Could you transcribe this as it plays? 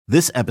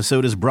This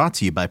episode is brought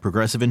to you by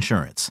Progressive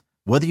Insurance.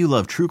 Whether you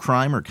love true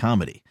crime or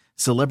comedy,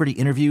 celebrity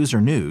interviews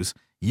or news,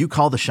 you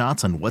call the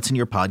shots on what's in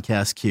your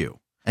podcast queue.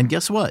 And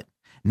guess what?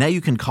 Now you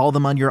can call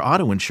them on your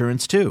auto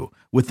insurance too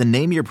with the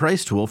Name Your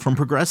Price tool from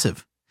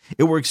Progressive.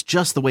 It works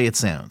just the way it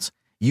sounds.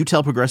 You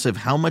tell Progressive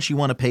how much you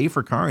want to pay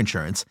for car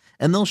insurance,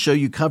 and they'll show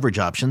you coverage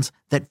options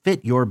that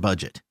fit your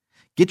budget.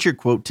 Get your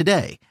quote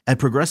today at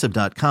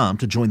Progressive.com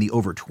to join the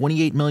over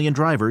 28 million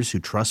drivers who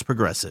trust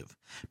Progressive.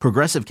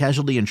 Progressive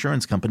Casualty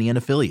Insurance Company and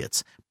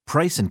Affiliates.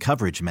 Price and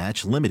coverage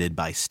match limited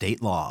by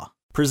state law.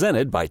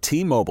 Presented by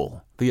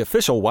T-Mobile, the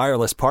official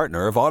wireless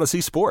partner of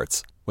Odyssey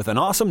Sports. With an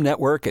awesome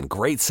network and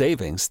great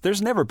savings,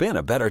 there's never been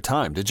a better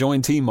time to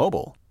join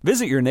T-Mobile.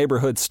 Visit your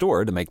neighborhood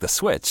store to make the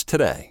switch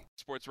today.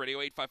 Sports Radio,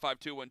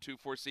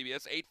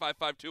 855-212-4CBS,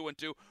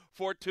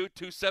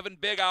 855-212-4227.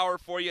 Big hour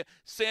for you.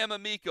 Sam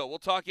Amico, we'll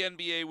talk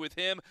NBA with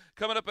him.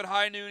 Coming up at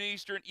high noon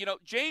Eastern. You know,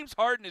 James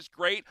Harden is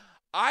great.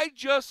 I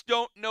just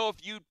don't know if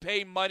you'd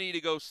pay money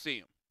to go see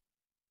him.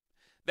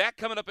 That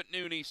coming up at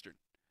noon Eastern,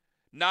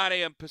 9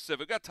 a.m. Pacific.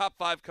 We've got top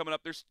 5 coming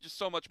up. There's just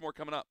so much more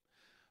coming up.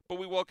 But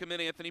we welcome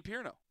in Anthony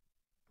Pierno.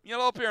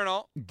 Hello,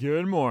 Pierno.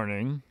 Good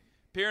morning.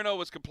 Pierno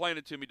was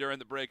complaining to me during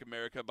the break,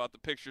 America, about the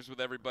pictures with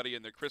everybody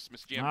in their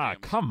Christmas jam.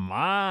 Come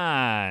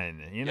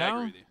on. You know? I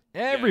agree with you.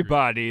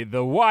 Everybody,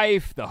 the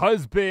wife, the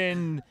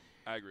husband,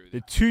 I agree with you.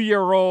 the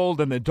 2-year-old,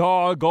 and the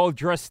dog all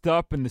dressed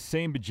up in the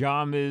same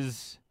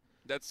pajamas.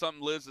 That's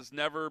something Liz has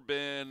never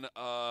been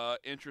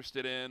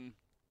interested in.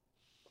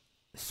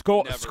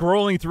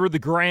 Scrolling through the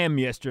gram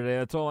yesterday.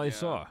 That's all I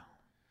saw.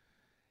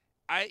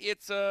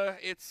 It's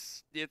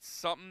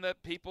something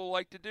that people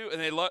like to do, and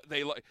they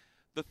like.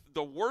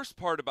 The worst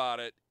part about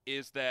it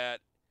is that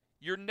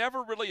you're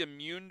never really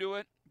immune to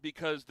it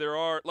because there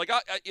are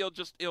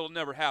it'll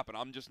never happen.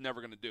 I'm just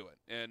never going to do it.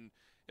 And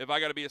if I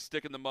got to be a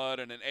stick in the mud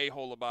and an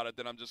a-hole about it,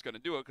 then I'm just going to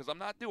do it because I'm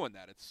not doing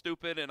that. It's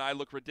stupid, and I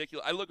look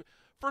ridiculous. I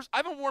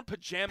haven't worn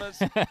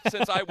pajamas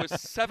since I was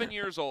 7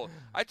 years old.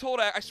 I swear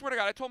to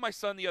God, I told my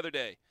son the other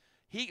day.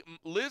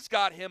 Liz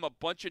got him a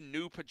bunch of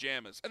new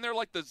pajamas, and they're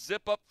like the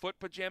zip-up foot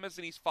pajamas,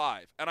 and he's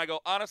 5. And I go,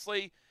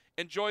 honestly,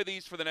 enjoy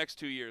these for the next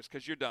 2 years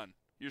because you're done.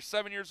 You're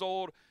 7 years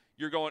old.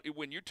 You're going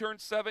when you turn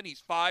 7. He's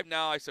 5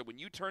 now. I said when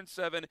you turn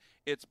 7,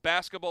 it's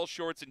basketball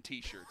shorts and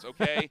T-shirts.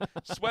 Okay,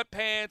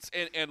 sweatpants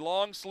and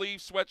long sleeve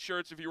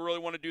sweatshirts if you really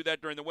want to do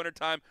that during the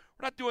wintertime.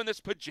 We're not doing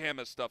this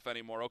pajama stuff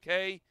anymore.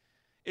 Okay,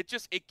 it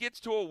gets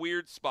to a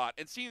weird spot,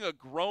 and seeing a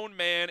grown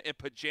man in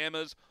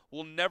pajamas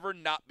will never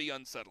not be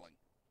unsettling.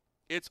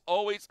 It's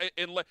always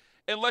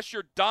unless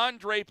you're Don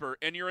Draper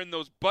and you're in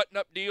those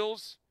button-up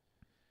deals,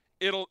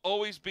 it'll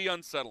always be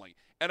unsettling.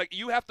 And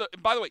you have to,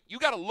 and by the way, you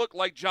got to look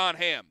like John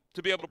Hamm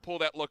to be able to pull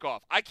that look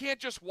off. I can't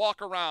just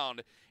walk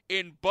around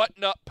in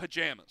button-up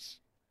pajamas.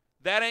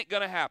 That ain't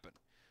going to happen.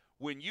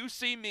 When you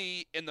see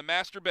me in the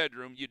master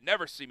bedroom, you'd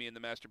never see me in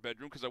the master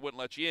bedroom because I wouldn't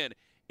let you in.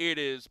 It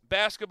is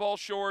basketball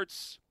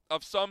shorts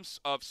of some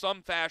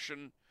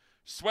fashion,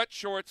 sweat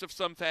shorts of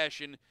some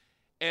fashion,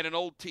 and an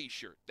old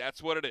T-shirt.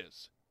 That's what it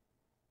is.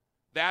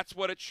 That's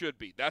what it should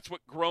be. That's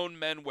what grown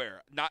men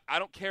wear. I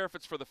don't care if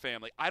it's for the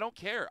family. I don't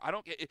care.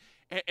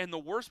 And the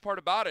worst part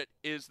about it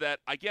is that,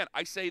 again,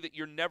 I say that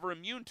you're never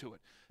immune to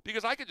it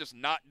because I could just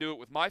not do it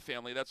with my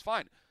family. That's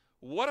fine.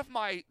 What if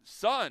my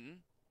son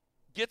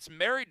gets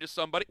married to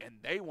somebody and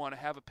they want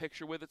to have a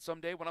picture with it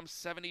someday when I'm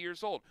 70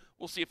 years old?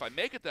 We'll see if I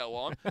make it that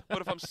long.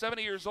 But if I'm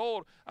 70 years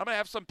old, I'm going to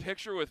have some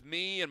picture with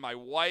me and my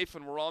wife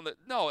and we're on the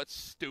 – no, it's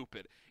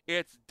stupid.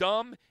 It's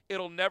dumb.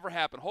 It'll never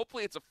happen.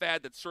 Hopefully it's a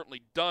fad that's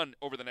certainly done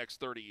over the next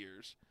 30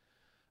 years.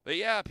 But,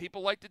 yeah,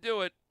 people like to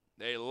do it.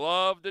 They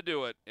love to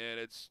do it, and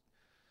it's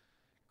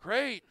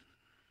great.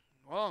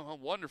 Well,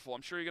 wonderful.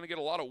 I'm sure you're going to get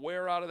a lot of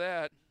wear out of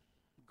that.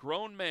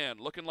 Grown man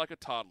looking like a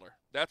toddler.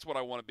 That's what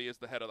I want to be as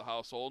the head of the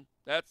household.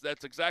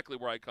 That's exactly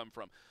where I come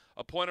from.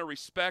 A point of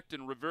respect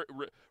and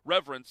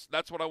reverence,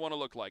 that's what I want to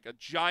look like, a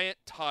giant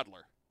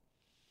toddler.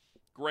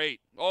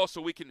 Great. Oh,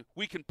 so we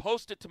can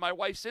post it to my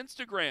wife's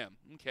Instagram.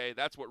 Okay,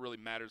 that's what really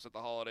matters at the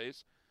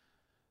holidays.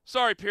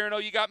 Sorry,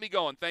 Pierno, you got me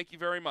going. Thank you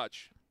very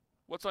much.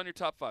 What's on your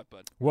top 5,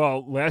 bud?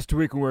 Well, last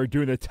week when we were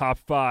doing the top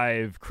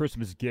 5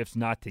 Christmas gifts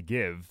not to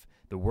give,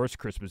 the worst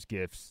Christmas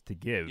gifts to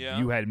give,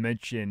 you had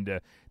mentioned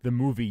the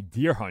movie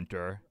Deer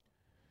Hunter.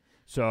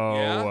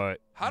 So,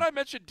 how did I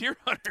mention Deer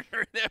Hunter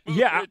during that movie?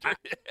 Yeah,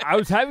 I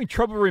was having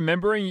trouble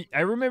remembering.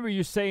 I remember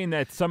you saying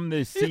that some of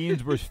the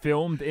scenes were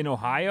filmed in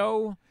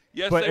Ohio.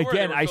 Yes, but they were.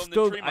 again, I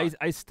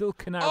still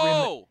cannot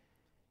remember.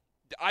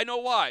 I know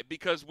why.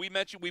 Because we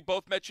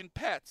both mentioned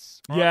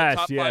pets. Yes,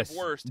 top 5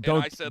 worst. Don't,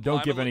 and I said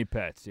don't give any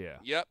pets. Yeah.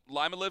 Yep.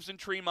 Lima lives in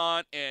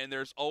Tremont, and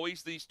there's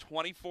always these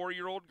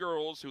 24-year-old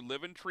girls who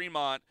live in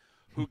Tremont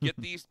who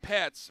get these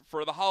pets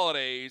for the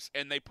holidays,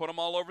 and they put them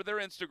all over their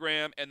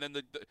Instagram, and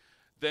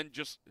then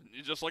just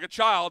like a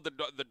child,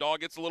 the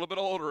dog gets a little bit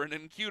older and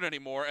isn't cute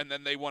anymore, and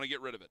then they want to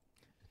get rid of it.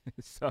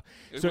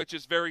 Which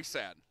is very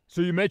sad. So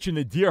you mentioned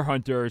the Deer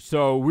Hunter.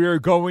 So we're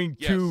going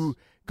to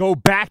go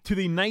back to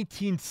the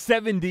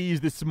 1970s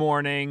this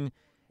morning.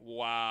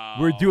 Wow.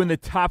 We're doing the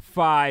top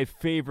 5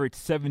 favorite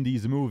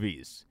 70s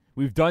movies.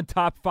 We've done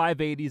top 5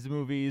 80s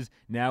movies.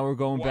 Now we're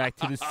going back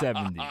to the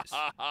 70s.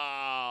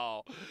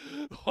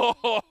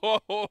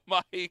 Oh,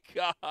 my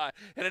God.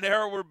 In an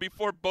era where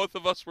before both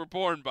of us were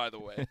born, by the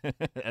way.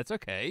 That's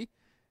okay.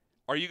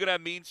 Are you going to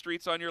have Mean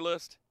Streets on your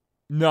list?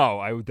 No,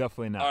 I would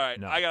definitely not. All right,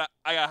 no. I got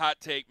a hot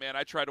take, man.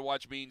 I tried to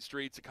watch Mean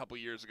Streets a couple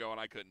years ago, and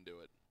I couldn't do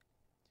it.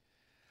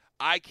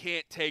 I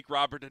can't take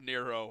Robert De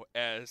Niro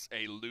as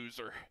a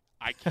loser.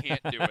 I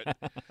can't do it.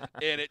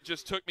 And it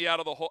just took me out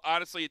of the whole –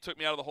 honestly, it took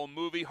me out of the whole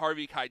movie.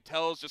 Harvey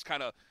Keitel's just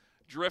kind of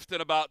drifting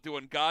about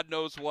doing God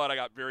knows what. I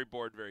got very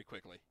bored very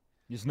quickly.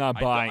 You're just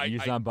not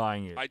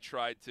buying it. I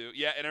tried to.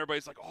 Yeah, and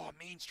everybody's like, oh,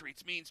 Mean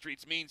Streets, Mean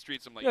Streets, Mean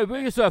Streets. I'm like, yeah, but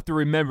you also have to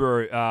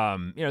remember,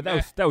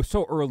 that was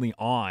so early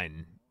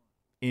on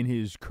in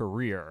his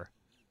career.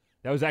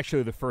 That was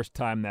actually the first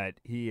time that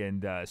he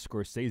and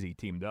Scorsese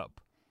teamed up.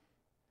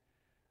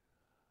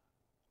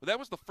 Well, that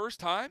was the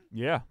first time?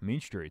 Yeah, Mean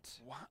Streets.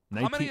 Wow.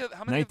 How many have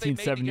they made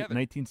together?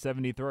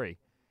 1973.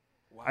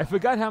 Wow. I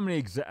forgot how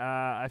many.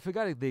 I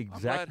forgot the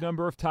exact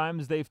number of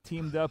times they've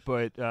teamed up,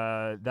 but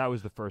that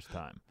was the first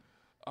time.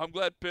 I'm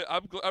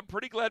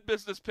pretty glad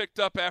business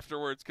picked up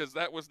afterwards because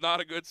that was not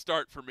a good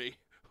start for me.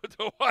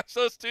 To watch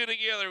those two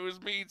together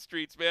was Mean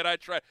Streets, man. I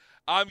tried.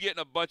 I'm getting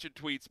a bunch of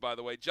tweets, by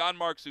the way. John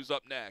Marks, who's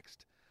up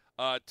next,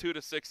 2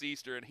 to 6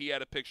 Eastern, he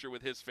had a picture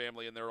with his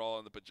family, and they're all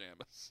in the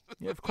pajamas.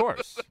 Yeah, of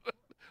course.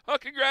 Oh,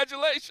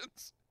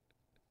 congratulations.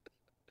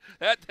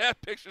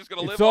 That picture's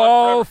going to live on It's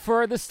all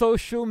forever. for the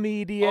social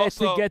media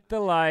Also, to get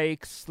the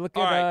likes. Look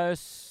at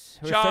us.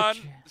 John,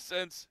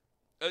 since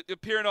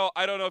Pirno,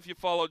 I don't know if you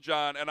follow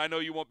John, and I know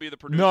you won't be the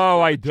producer. No,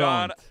 I don't.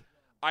 John,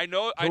 I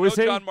know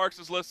John Marks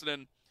is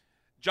listening.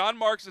 John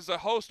Marks is a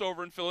host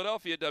over in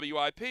Philadelphia,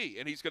 WIP,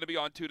 and he's going to be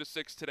on 2 to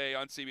 6 today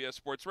on CBS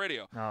Sports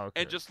Radio. Oh,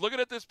 okay. And just looking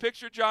at this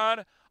picture,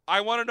 John,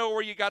 I want to know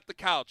where you got the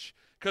couch.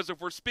 Because if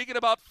we're speaking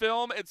about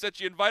film, and since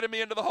you invited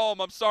me into the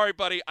home, I'm sorry,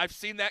 buddy, I've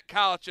seen that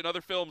couch in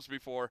other films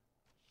before.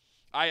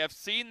 I have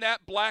seen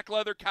that black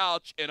leather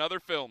couch in other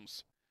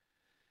films.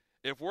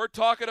 If we're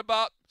talking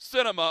about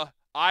cinema,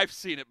 I've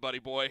seen it, buddy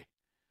boy.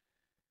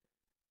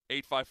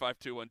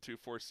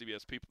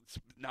 855-212-4CBS.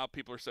 Now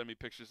people are sending me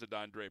pictures of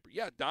Don Draper.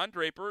 Yeah, Don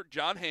Draper,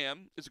 John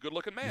Hamm is a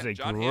good-looking man. He's a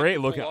John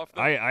great looking.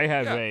 I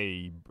have yeah.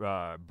 a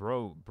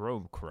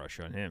bro crush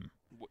on him.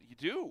 You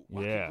do?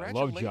 Well, yeah, I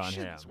love John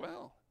Hamm.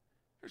 Well,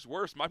 there's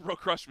worse. My bro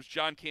crush was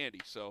John Candy,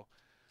 so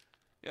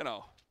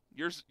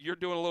you're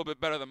doing a little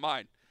bit better than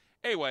mine.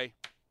 Anyway,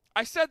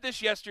 I said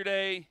this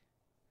yesterday.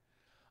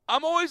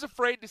 I'm always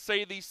afraid to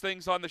say these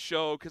things on the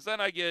show because then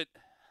I get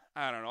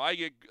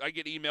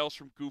emails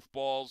from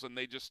goofballs and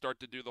they just start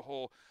to do the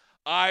whole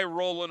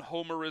eye-rolling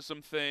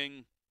homerism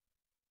thing.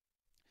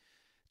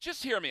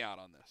 Just hear me out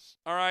on this,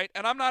 all right?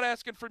 And I'm not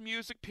asking for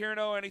music,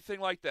 Pirno,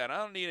 anything like that. I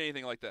don't need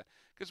anything like that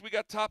because we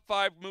got top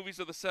 5 movies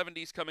of the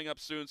 70s coming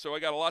up soon, so I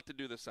got a lot to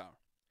do this hour.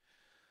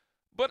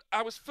 But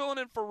I was filling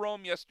in for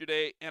Rome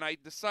yesterday, and I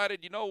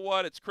decided, you know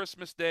what? It's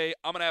Christmas Day.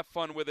 I'm going to have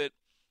fun with it.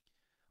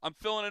 I'm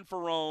filling in for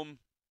Rome.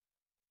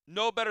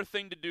 No better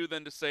thing to do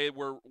than to say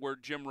where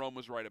Jim Rome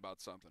was right about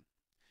something.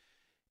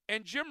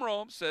 And Jim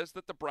Rome says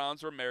that the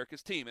Browns are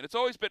America's team. And it's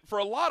always been, for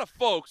a lot of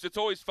folks, it's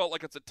always felt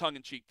like it's a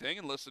tongue-in-cheek thing,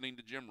 and listening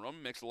to Jim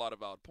Rome makes a lot of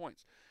valid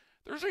points.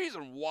 There's a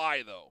reason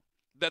why, though,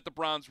 that the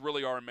Browns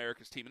really are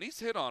America's team. And he's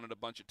hit on it a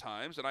bunch of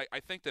times, and I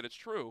think that it's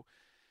true,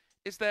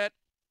 is that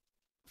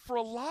for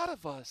a lot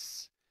of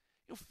us,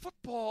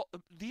 football,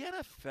 the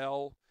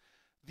NFL's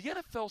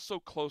so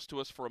close to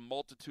us for a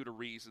multitude of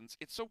reasons.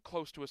 It's so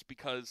close to us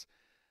because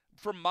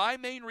for my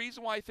main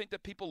reason why I think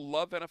that people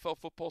love NFL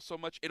football so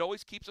much, it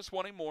always keeps us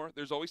wanting more.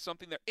 There's always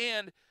something there.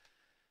 And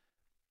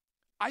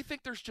I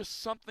think there's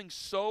just something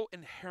so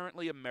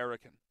inherently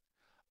American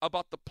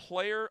about the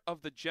player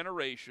of the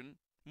generation,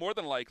 more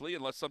than likely,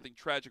 unless something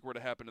tragic were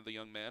to happen to the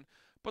young man,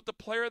 but the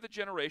player of the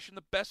generation,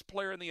 the best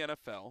player in the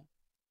NFL,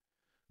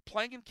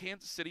 playing in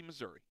Kansas City,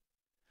 Missouri.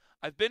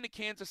 I've been to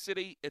Kansas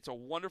City. It's a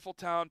wonderful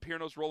town.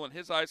 Pirno's rolling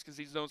his eyes because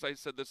he knows I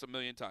said this a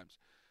million times.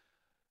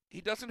 He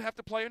doesn't have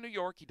to play in New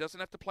York. He doesn't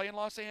have to play in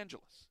Los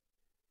Angeles.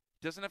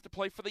 He doesn't have to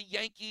play for the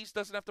Yankees.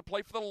 Doesn't have to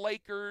play for the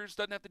Lakers.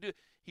 Doesn't have to do it.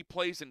 He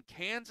plays in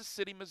Kansas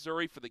City,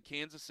 Missouri for the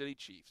Kansas City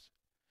Chiefs.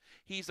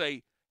 He's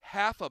a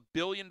 $500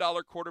 million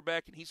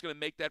quarterback, and he's going to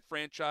make that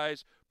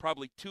franchise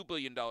probably $2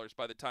 billion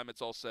by the time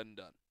it's all said and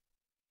done.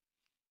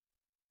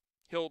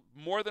 He'll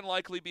more than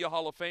likely be a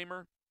Hall of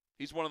Famer.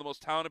 He's one of the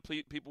most talented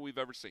people we've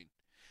ever seen.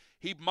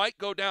 He might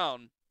go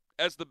down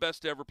as the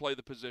best to ever play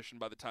the position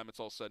by the time it's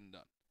all said and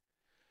done.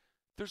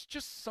 There's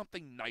just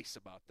something nice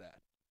about that.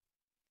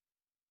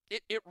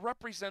 It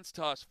represents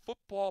to us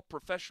football,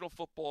 professional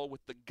football,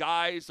 with the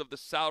guise of the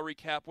salary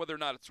cap, whether or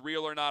not it's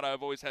real or not.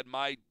 I've always had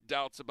my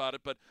doubts about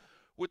it, but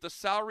with the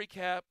salary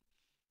cap,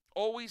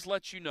 always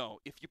lets you know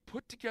if you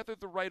put together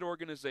the right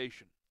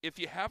organization, if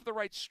you have the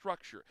right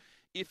structure,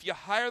 if you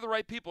hire the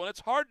right people, and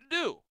it's hard to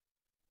do,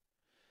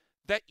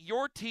 that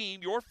your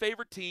team, your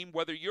favorite team,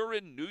 whether you're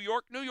in New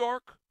York, New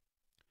York,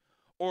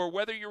 or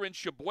whether you're in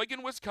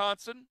Sheboygan,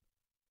 Wisconsin,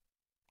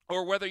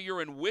 or whether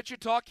you're in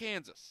Wichita,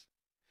 Kansas,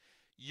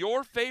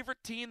 Your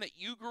favorite team that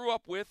you grew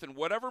up with and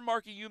whatever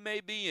market you may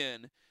be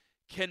in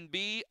can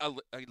be a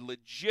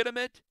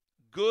legitimate,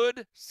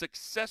 good,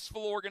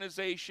 successful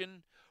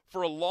organization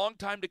for a long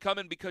time to come,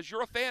 and because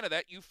you're a fan of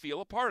that, you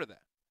feel a part of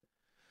that.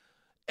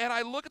 And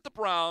I look at the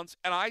Browns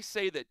and I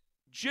say that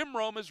Jim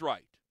Rome is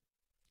right.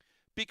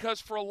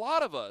 Because for a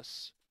lot of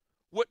us,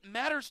 what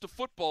matters to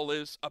football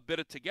is a bit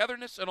of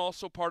togetherness and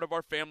also part of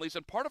our families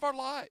and part of our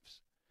lives.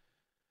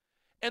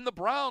 And the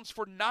Browns,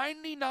 for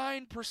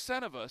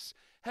 99% of us,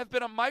 have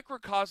been a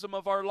microcosm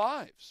of our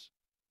lives.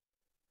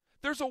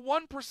 There's a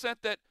 1%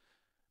 that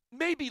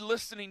may be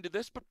listening to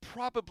this, but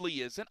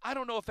probably isn't. I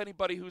don't know if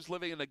anybody who's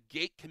living in a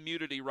gate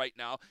community right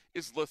now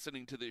is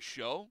listening to this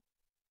show.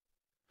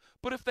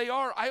 But if they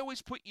are, I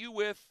always put you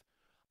with,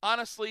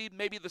 honestly,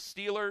 maybe the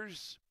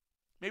Steelers,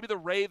 maybe the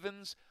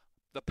Ravens,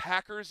 the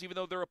Packers, even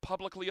though they're a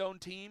publicly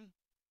owned team.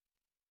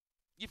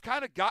 You've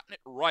kind of gotten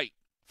it right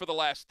for the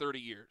last 30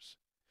 years.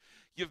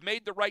 You've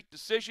made the right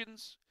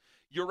decisions.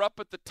 You're up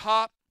at the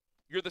top.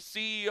 You're the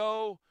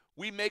CEO.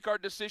 We make our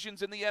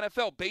decisions in the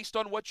NFL based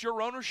on what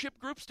your ownership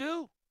groups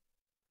do.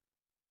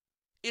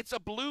 It's a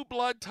blue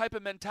blood type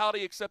of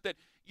mentality, except that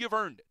you've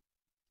earned it.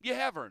 You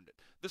have earned it.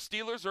 The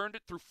Steelers earned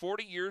it through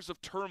 40 years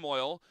of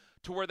turmoil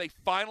to where they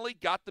finally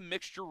got the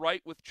mixture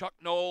right with Chuck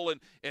Noll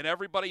and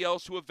everybody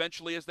else who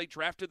eventually, as they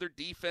drafted their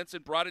defense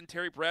and brought in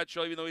Terry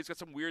Bradshaw, even though he's got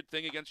some weird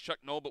thing against Chuck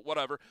Noll, but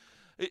whatever,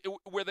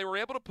 where they were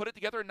able to put it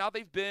together, and now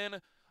they've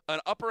been an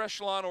upper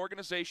echelon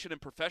organization in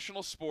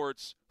professional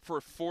sports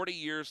for 40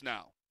 years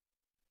now.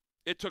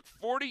 It took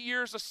 40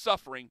 years of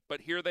suffering,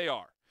 but here they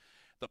are.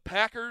 The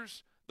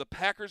Packers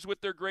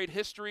with their great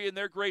history and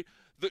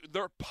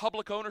their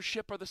public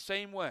ownership are the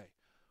same way.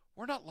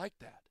 We're not like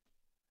that.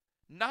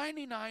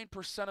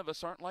 99% of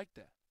us aren't like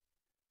that.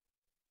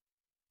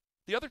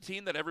 The other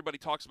team that everybody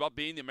talks about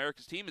being the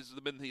America's team has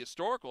been the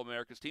historical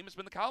America's team has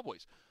been the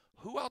Cowboys.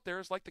 Who out there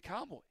is like the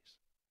Cowboys?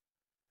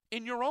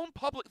 In your own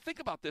public, think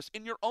about this,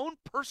 in your own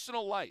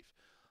personal life,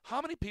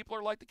 how many people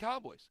are like the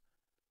Cowboys?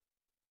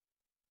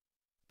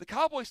 The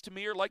Cowboys to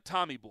me are like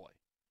Tommy Boy.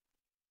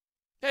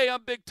 Hey,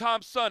 I'm Big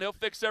Tom's son. He'll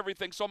fix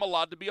everything, so I'm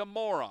allowed to be a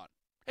moron.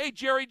 Hey,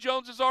 Jerry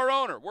Jones is our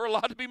owner. We're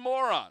allowed to be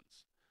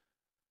morons.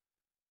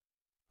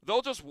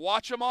 They'll just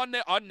watch them on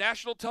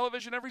national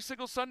television every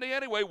single Sunday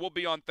anyway. We'll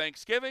be on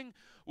Thanksgiving.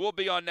 We'll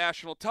be on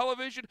national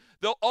television.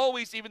 They'll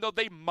always, even though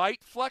they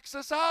might flex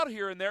us out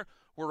here and there,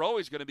 we're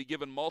always going to be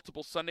given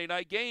multiple Sunday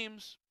night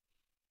games.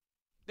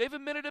 They've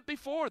admitted it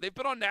before. They've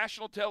been on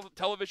national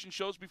television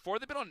shows before.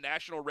 They've been on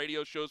national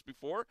radio shows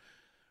before.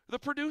 The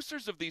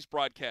producers of these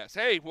broadcasts,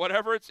 hey,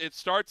 whatever, it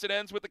starts and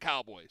ends with the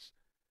Cowboys.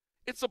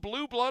 It's the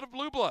blue blood of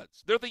blue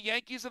bloods. They're the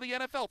Yankees of the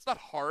NFL. It's not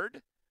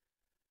hard.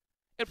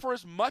 And for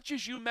as much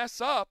as you mess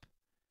up,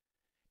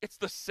 it's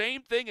the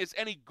same thing as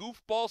any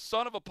goofball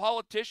son of a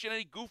politician,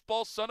 any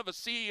goofball son of a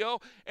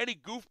CEO, any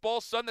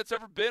goofball son that's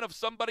ever been of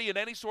somebody in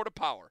any sort of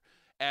power.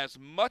 As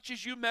much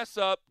as you mess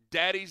up,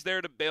 Daddy's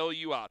there to bail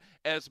you out.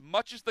 As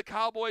much as the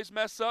Cowboys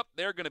mess up,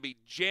 they're going to be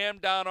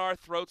jammed down our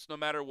throats no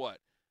matter what.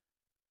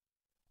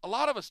 A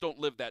lot of us don't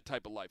live that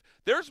type of life.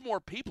 There's more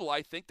people,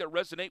 I think, that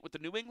resonate with the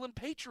New England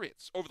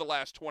Patriots over the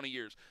last 20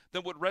 years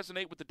than would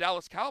resonate with the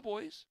Dallas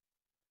Cowboys.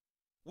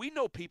 We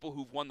know people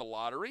who've won the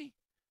lottery.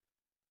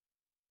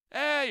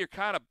 You're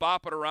kind of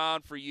bopping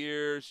around for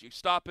years. You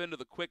stop into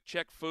the Quick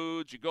Check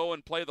Foods. You go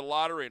and play the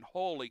lottery, and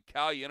holy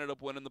cow, you ended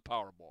up winning the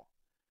Powerball.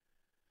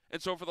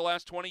 And so for the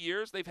last 20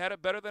 years, they've had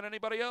it better than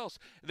anybody else.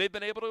 They've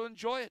been able to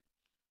enjoy it.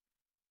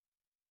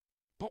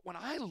 But when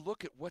I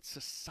look at what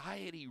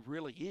society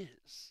really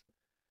is,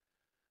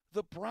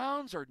 the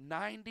Browns are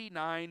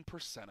 99%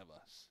 of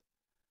us.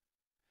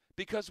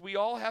 Because we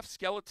all have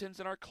skeletons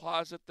in our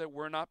closet that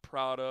we're not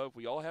proud of.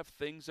 We all have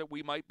things that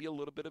we might be a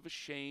little bit of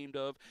ashamed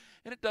of.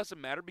 And it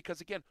doesn't matter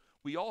because, again,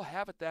 we all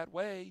have it that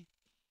way.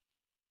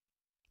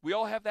 We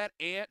all have that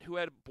aunt who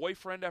had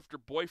boyfriend after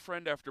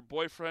boyfriend after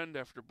boyfriend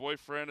after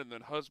boyfriend and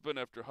then husband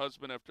after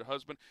husband after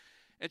husband.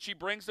 And she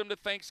brings them to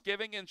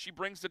Thanksgiving and she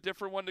brings a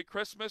different one to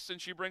Christmas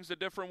and she brings a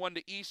different one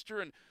to Easter.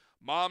 And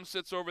Mom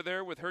sits over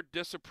there with her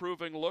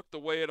disapproving look the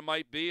way it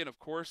might be. And, of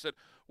course,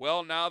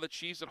 now that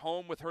she's at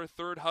home with her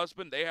third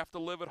husband, they have to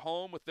live at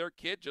home with their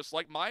kid, just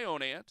like my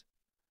own aunt.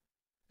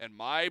 And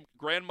my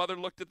grandmother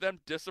looked at them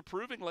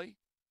disapprovingly.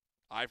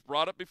 I've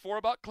brought up before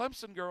about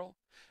Clemson girl.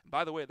 And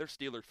by the way, they're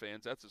Steelers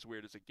fans. That's as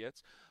weird as it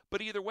gets.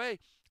 But either way,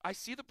 I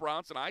see the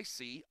Browns and I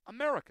see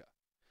America.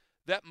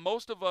 That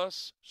most of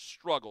us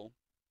struggle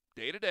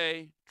day to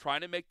day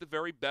trying to make the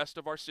very best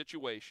of our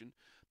situation.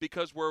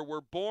 Because where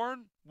we're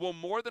born, we'll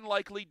more than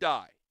likely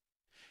die.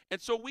 And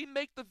so we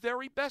make the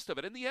very best of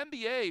it. In the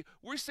NBA,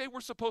 we say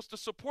we're supposed to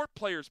support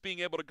players being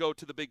able to go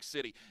to the big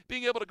city,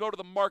 being able to go to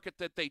the market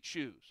that they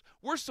choose.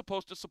 We're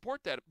supposed to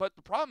support that. But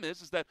the problem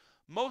is that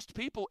most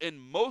people in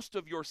most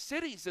of your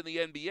cities in the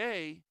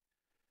NBA,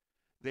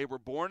 they were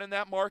born in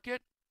that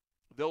market,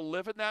 they'll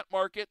live in that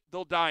market,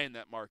 they'll die in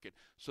that market.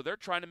 So they're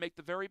trying to make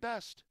the very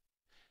best.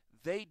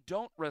 They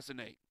don't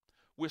resonate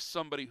with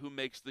somebody who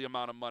makes the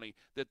amount of money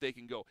that they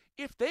can go.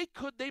 If they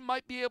could, they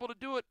might be able to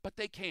do it, but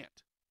they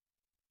can't.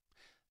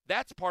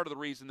 That's part of the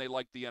reason they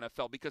like the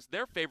NFL, because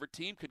their favorite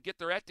team could get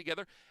their act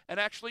together and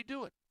actually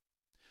do it.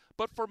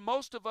 But for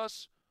most of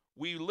us,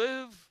 we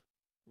live,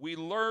 we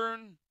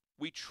learn,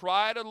 we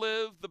try to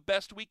live the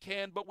best we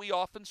can, but we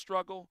often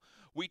struggle.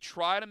 We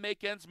try to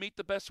make ends meet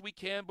the best we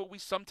can, but we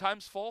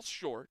sometimes fall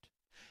short.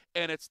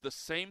 And it's the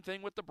same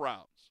thing with the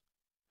Browns.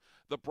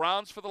 The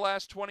Browns for the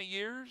last 20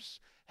 years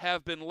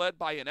have been led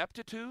by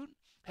ineptitude,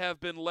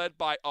 have been led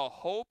by a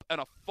hope and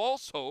a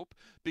false hope,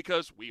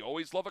 because we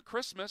always love a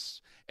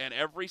Christmas, and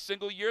every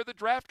single year the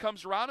draft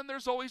comes around and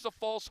there's always a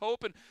false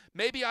hope. And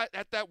maybe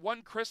at that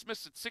one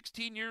Christmas at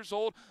 16 years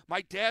old,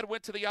 my dad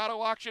went to the auto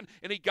auction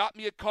and he got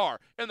me a car,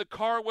 and the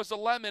car was a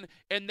lemon,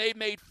 and they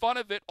made fun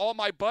of it. All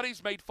my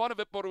buddies made fun of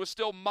it, but it was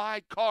still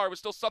my car. It was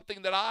still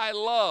something that I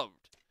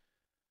loved.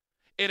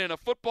 And in a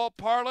football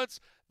parlance,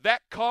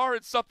 that car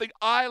and something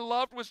I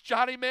loved was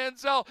Johnny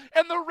Manziel,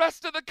 and the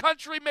rest of the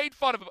country made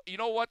fun of him. You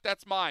know what?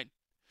 That's mine.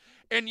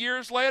 And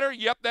years later,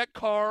 yep, that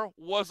car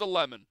was a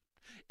lemon.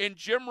 In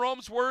Jim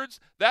Rome's words,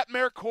 that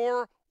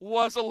Mercor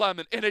was a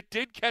lemon, and it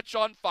did catch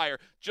on fire,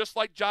 just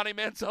like Johnny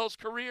Manziel's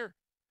career,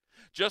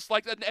 just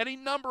like any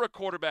number of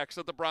quarterbacks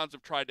that the Browns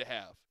have tried to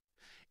have.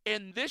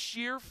 And this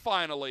year,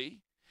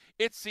 finally,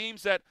 it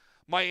seems that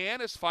my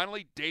aunt has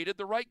finally dated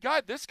the right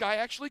guy. This guy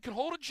actually can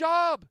hold a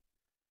job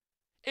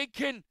and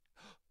can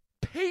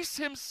pace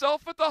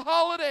himself at the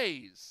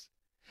holidays,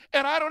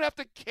 and I don't have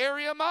to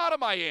carry him out of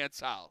my aunt's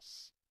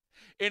house.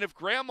 And if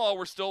Grandma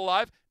were still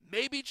alive,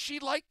 maybe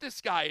she'd like this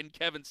guy and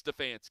Kevin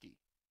Stefanski.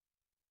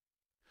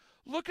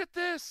 Look at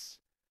this.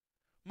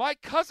 My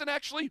cousin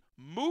actually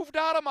moved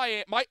out of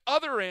my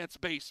other aunt's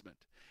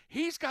basement.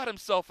 He's got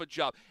himself a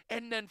job.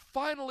 And then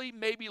finally,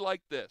 maybe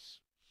like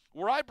this,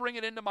 where I bring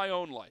it into my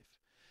own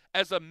life.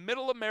 As a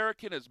middle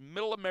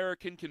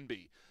American can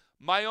be,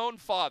 my own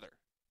father,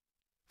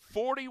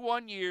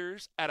 41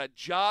 years at a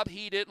job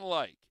he didn't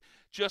like,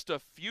 just a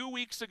few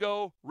weeks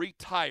ago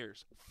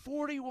retires.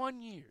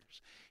 41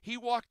 years. He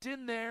walked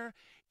in there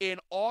in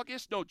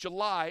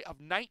July of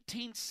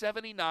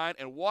 1979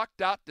 and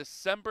walked out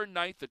December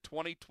 9th of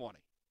 2020.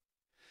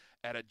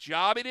 At a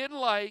job he didn't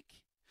like,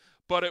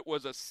 but it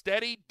was a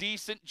steady,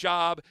 decent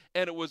job,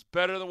 and it was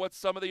better than what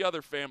some of the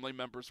other family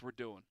members were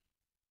doing.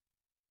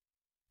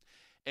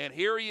 And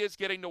here he is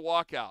getting to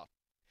walk out.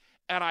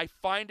 And I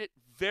find it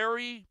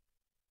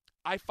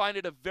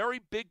a very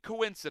big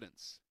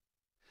coincidence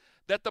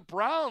that the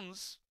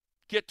Browns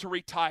get to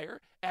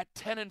retire at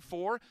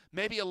 10-4,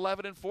 maybe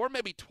 11-4,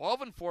 maybe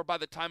 12-4 by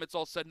the time it's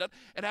all said and done,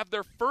 and have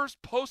their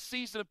first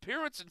postseason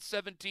appearance in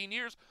 17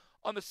 years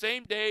on the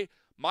same day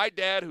my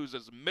dad, who's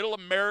as middle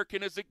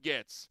American as it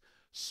gets,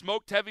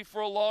 smoked heavy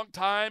for a long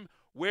time,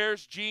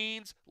 wears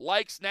jeans,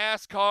 likes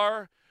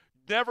NASCAR,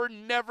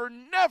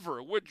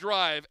 never would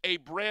drive a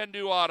brand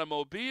new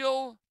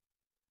automobile.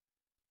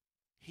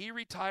 He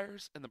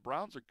retires, and the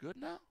Browns are good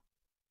now?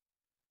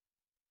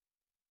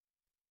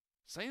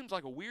 Seems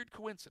like a weird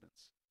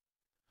coincidence.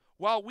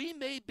 While we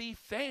may be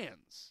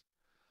fans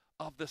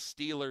of the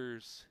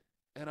Steelers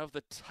and of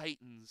the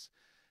Titans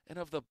and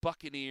of the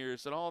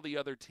Buccaneers and all the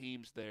other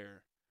teams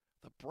there,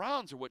 the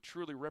Browns are what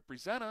truly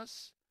represent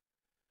us.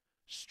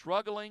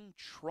 Struggling,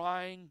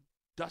 trying,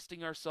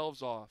 dusting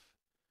ourselves off.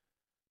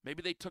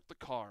 Maybe they took the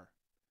car.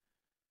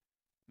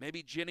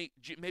 Maybe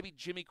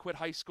Jimmy quit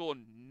high school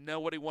and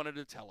nobody wanted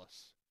to tell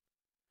us.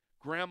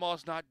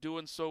 Grandma's not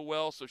doing so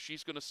well, so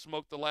she's going to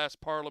smoke the last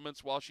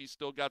parliaments while she's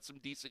still got some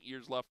decent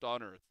years left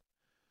on earth.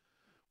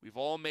 We've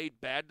all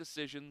made bad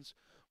decisions.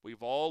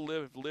 We've all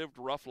lived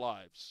rough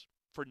lives.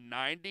 For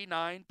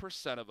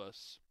 99% of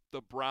us,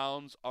 the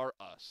Browns are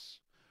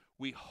us.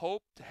 We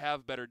hope to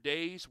have better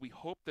days. We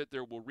hope that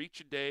there will reach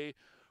a day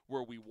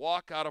where we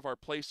walk out of our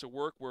place of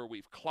work, where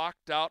we've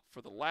clocked out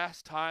for the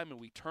last time, and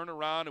we turn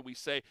around and we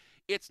say,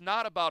 it's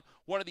not about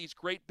one of these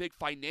great big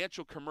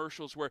financial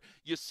commercials where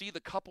you see the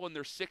couple in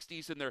their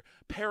 60s and they're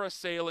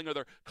parasailing or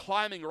they're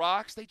climbing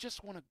rocks. They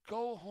just want to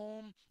go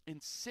home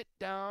and sit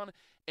down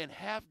and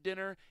have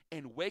dinner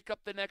and wake up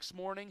the next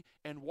morning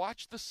and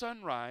watch the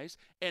sunrise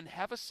and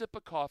have a sip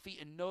of coffee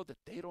and know that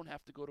they don't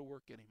have to go to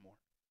work anymore.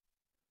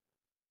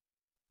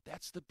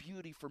 That's the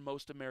beauty for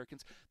most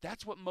Americans.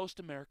 That's what most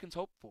Americans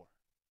hope for.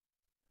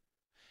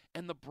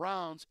 And the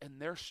Browns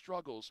and their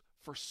struggles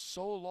for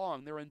so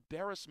long, their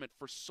embarrassment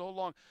for so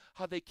long,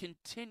 how they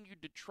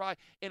continued to try,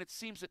 and it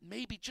seems that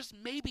maybe, just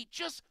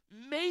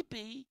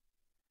maybe,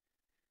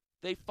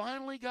 they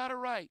finally got it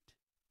right.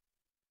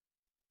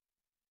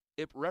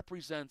 It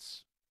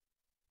represents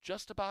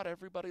just about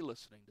everybody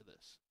listening to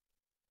this.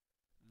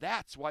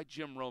 That's why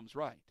Jim Rome's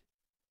right.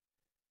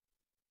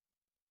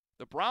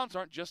 The Browns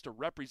aren't just a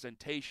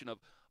representation of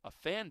a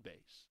fan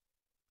base.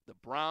 The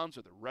Browns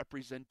are the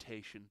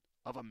representation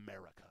of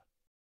America.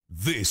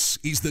 This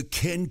is the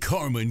Ken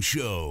Carman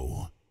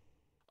Show.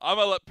 I'm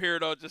going to let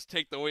Pirito just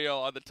take the wheel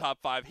on the top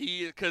five.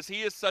 Because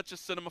he is such a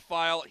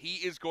cinemaphile, he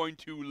is going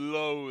to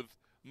loathe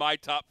my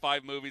top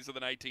five movies of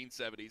the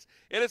 1970s.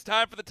 It is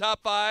time for the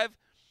top five.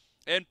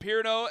 And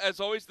Pirito,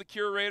 as always, the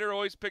curator,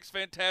 always picks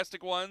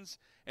fantastic ones.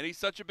 And he's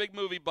such a big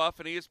movie buff,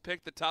 and he has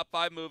picked the top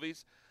five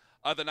movies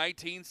the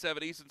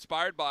 1970s,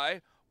 inspired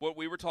by what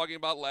we were talking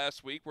about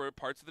last week, where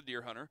parts of The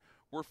Deer Hunter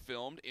were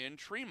filmed in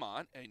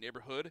Tremont, a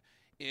neighborhood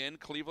in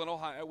Cleveland,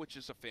 Ohio, which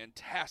is a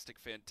fantastic,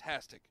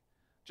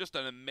 just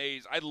an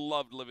amazing. I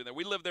loved living there.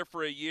 We lived there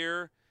for a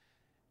year,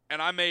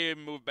 and I may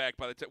even move back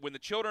by the time when the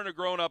children are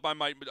grown up. I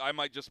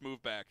might just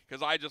move back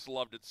because I just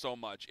loved it so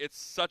much. It's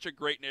such a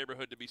great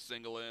neighborhood to be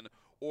single in,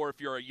 or if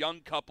you're a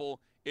young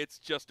couple, it's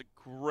just a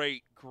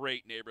great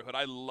neighborhood.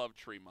 I love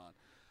Tremont.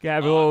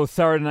 Got a little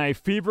Saturday Night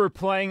Fever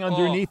playing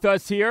underneath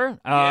us here.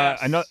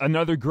 Yes.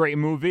 Another great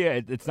movie.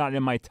 It's not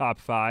in my top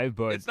 5,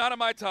 but it's not in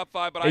my top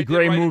 5. But a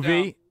great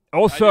movie.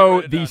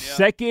 Also, the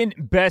second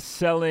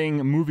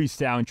best-selling movie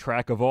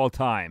soundtrack of all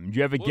time. Do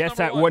you have a guess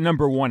at what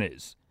number 1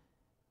 is?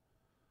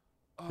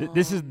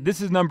 This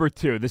is number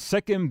 2. The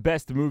second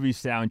best movie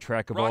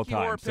soundtrack of all time.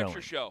 Rocky Horror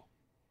Picture Show.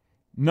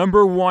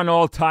 Number 1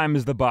 all time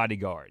is The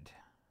Bodyguard.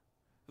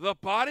 The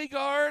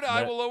Bodyguard,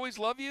 I Will Always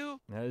Love You?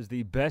 That is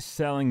the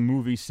best-selling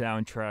movie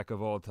soundtrack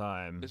of all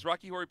time. Is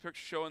Rocky Horror Picture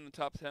Show in the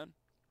top 10?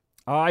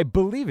 I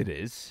believe it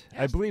is.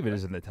 Yes, I believe it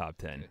is in the top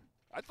 10. Okay.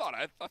 I thought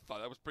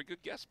that was a pretty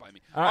good guess by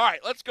me. All right,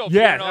 let's go.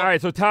 Yeah, all right,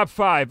 so top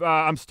 5.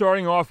 I'm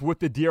starting off with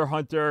The Deer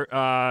Hunter.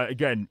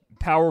 Again,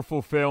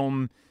 powerful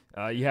film.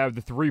 You have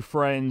the 3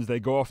 friends. They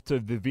go off to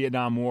the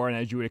Vietnam War, and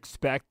as you would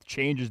expect,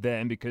 changes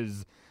them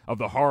because of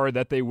the horror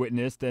that they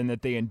witnessed and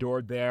that they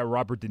endured there.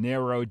 Robert De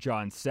Niro,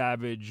 John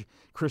Savage,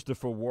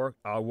 Christopher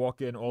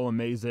Walken, all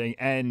amazing.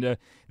 And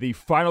the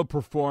final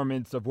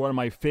performance of one of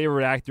my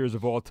favorite actors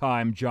of all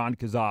time, John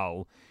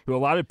Cazale, who a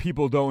lot of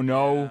people don't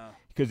know. Yeah.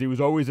 Because he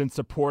was always in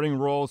supporting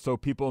roles, so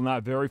people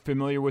not very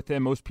familiar with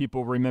him. Most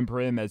people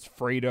remember him as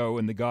Fredo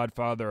in The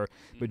Godfather.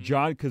 But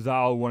John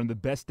Cazale, one of the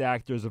best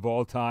actors of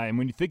all time.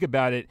 When you think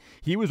about it,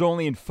 he was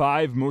only in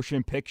 5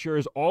 motion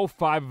pictures. All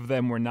 5 of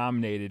them were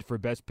nominated for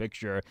Best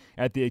Picture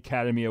at the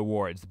Academy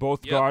Awards.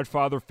 Both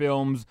Godfather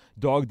films,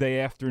 Dog Day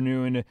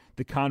Afternoon,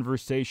 The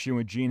Conversation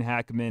with Gene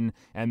Hackman,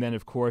 and then,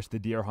 of course, The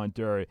Deer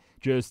Hunter.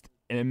 Just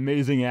an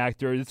amazing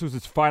actor. This was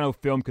his final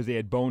film because he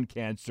had bone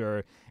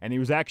cancer, and he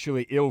was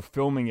actually ill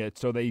filming it,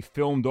 so they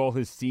filmed all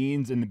his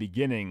scenes in the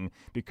beginning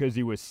because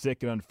he was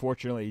sick, and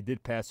unfortunately he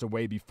did pass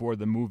away before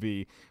the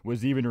movie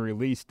was even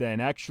released.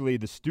 And actually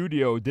the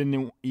studio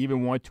didn't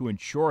even want to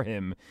insure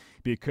him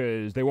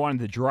because they wanted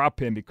to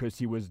drop him because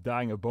he was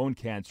dying of bone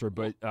cancer.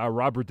 But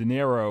Robert De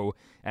Niro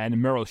and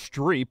Meryl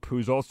Streep,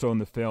 who's also in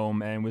the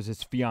film and was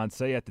his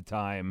fiancée at the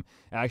time,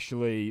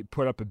 actually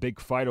put up a big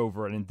fight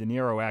over it, and De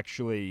Niro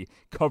actually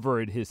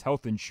covered his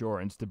health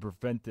insurance to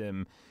prevent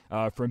him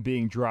from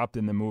being dropped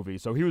in the movie.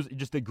 So he was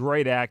just a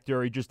great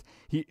actor.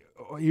 He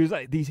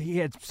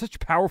had such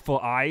powerful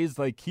eyes.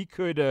 Like he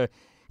could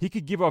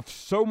give off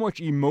so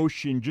much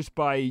emotion just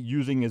by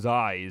using his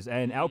eyes.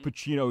 And Al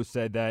Pacino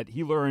said that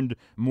he learned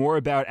more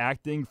about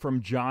acting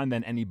from John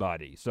than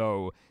anybody.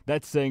 So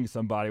that's saying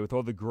somebody with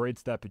all the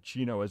greats that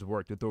Pacino has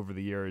worked with over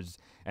the years.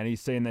 And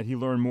he's saying that he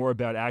learned more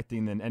about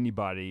acting than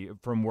anybody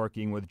from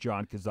working with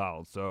John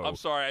Cazale. So I'm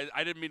sorry,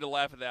 I didn't mean to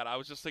laugh at that. I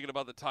was just thinking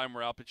about the time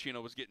where Al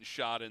Pacino was getting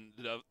shot in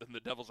The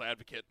Devil's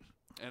Advocate.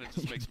 And it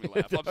just makes me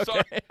laugh. I'm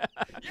sorry.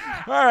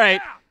 Yeah. All right.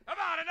 Yeah. Come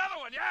on, another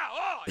one. Yeah.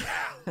 Oh,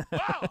 yeah.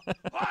 Wow.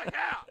 Oh,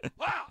 yeah.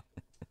 Wow.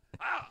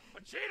 Oh,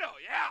 Pacino.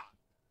 Yeah.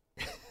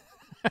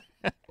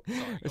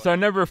 So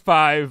number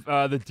 5,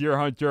 The Deer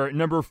Hunter.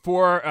 Number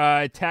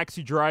 4,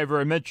 Taxi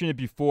Driver. I mentioned it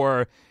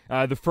before.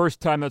 The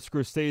first time that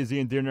Scorsese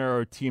and De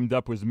Niro teamed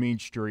up was Mean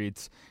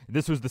Streets.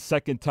 This was the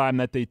second time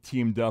that they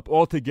teamed up.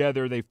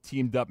 Altogether, they've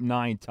teamed up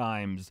 9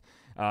 times.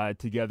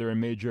 Together in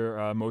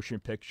major motion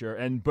picture,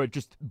 but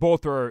just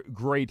both are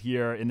great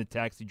here in The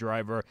Taxi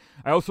Driver.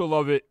 I also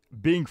love it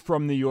being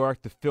from New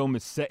York. The film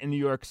is set in New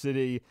York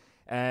City,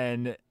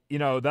 and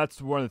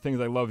that's one of the things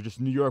I love.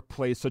 Just New York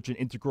plays such an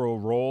integral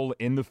role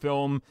in the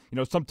film.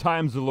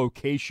 Sometimes the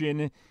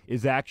location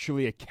is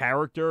actually a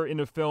character in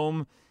a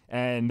film,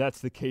 and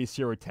that's the case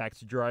here with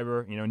Taxi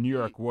Driver. New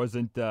York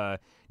wasn't a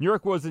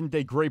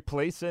great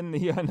place in the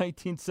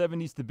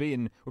 1970s to be,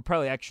 and we're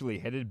probably actually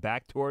headed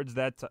back towards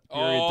that period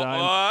of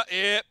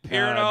time.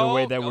 The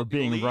way that we're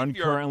being run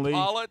currently.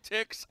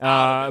 Politics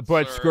but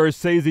sir.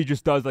 Scorsese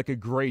just does like a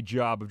great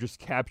job of just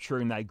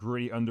capturing that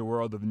gritty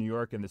underworld of New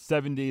York in the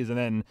 70s, and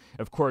then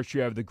of course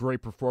you have the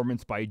great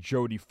performance by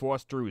Jodie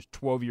Foster, who was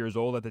 12 years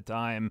old at the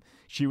time.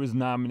 She was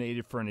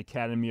nominated for an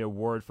Academy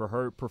Award for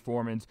her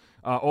performance.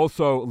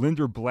 Also,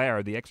 Linda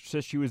Blair, The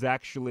Exorcist, she was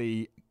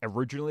actually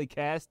originally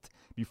cast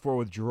before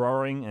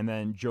withdrawing, and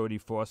then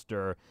Jodie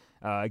Foster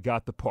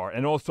got the part.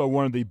 And also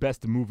one of the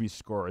best movie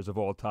scores of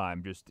all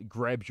time. Just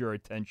grabs your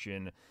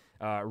attention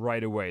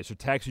right away. So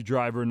Taxi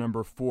Driver,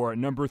 number 4.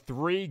 Number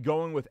 3,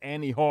 going with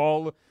Annie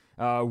Hall,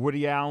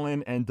 Woody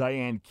Allen, and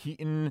Diane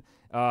Keaton.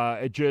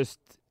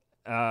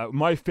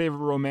 My favorite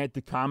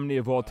romantic comedy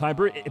of all time.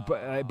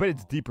 But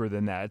it's deeper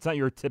than that. It's not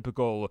your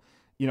typical,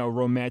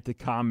 romantic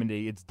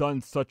comedy. It's done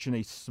such in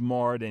a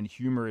smart and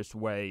humorous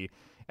way.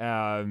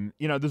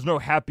 There's no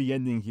happy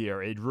ending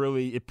here.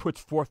 It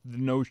puts forth the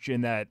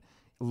notion that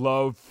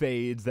love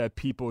fades, that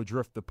people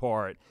drift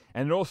apart.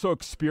 And it also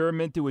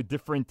experimented with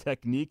different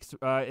techniques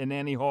in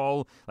Annie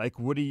Hall. Like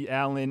Woody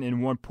Allen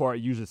in one part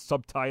uses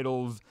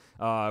subtitles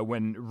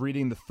when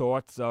reading the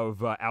thoughts of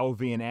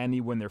Alvy and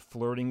Annie when they're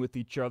flirting with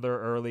each other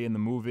early in the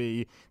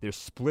movie. There's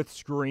split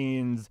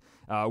screens.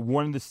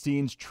 One of the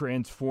scenes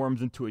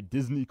transforms into a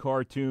Disney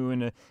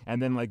cartoon,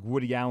 and then like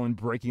Woody Allen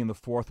breaking the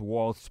fourth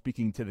wall,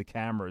 speaking to the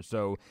camera.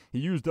 So he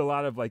used a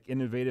lot of like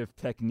innovative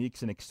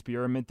techniques and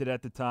experimented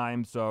at the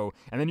time. So,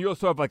 and then you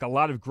also have like a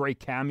lot of great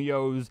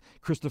cameos.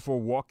 Christopher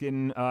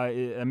Walken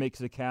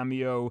makes a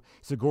cameo.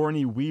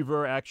 Sigourney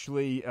Weaver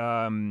actually,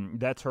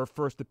 that's her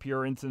first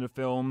appearance in a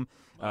film.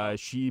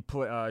 She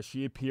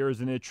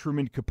appears in it.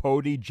 Truman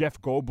Capote, Jeff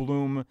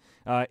Goldblum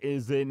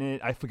is in it.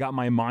 I forgot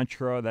my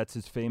mantra. That's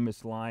his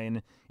famous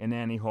line in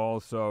Annie Hall.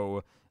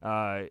 So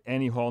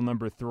Annie Hall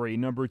number 3.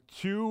 Number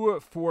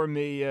 2 for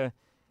me.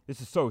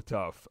 This is so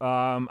tough.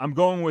 I'm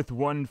going with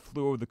One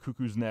Flew Over the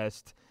Cuckoo's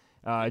Nest.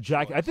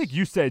 Jack, I think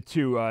you said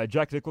too.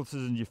 Jack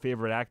Nicholson is your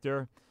favorite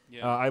actor.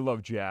 Yeah. I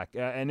love Jack.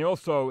 And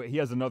also, he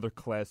has another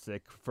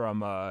classic from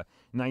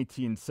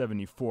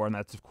 1974, and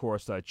that's, of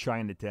course,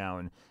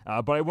 Chinatown.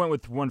 But I went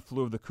with One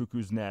Flew Over the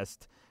Cuckoo's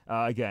Nest.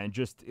 Again,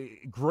 just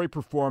great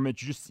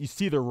performance. You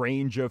see the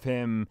range of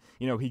him.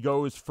 You know, he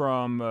goes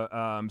from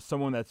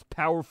someone that's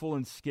powerful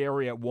and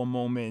scary at one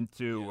moment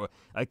to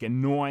like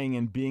annoying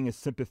and being a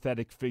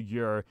sympathetic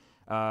figure.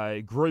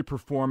 Great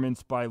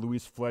performance by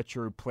Louise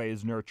Fletcher, who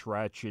plays Nurse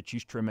Ratched.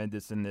 She's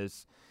tremendous in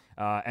this.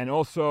 And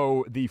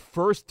also the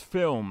first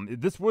film,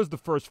 this was the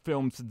first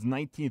film since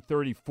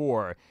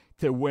 1934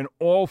 to win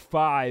all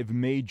 5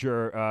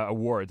 major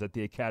awards at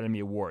the Academy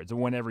Awards. It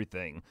won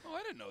everything. Oh,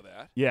 I didn't know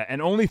that. Yeah,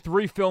 and only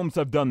 3 films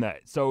have done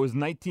that. So it was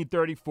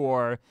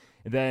 1934,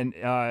 then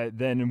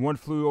One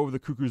Flew Over the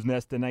Cuckoo's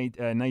Nest in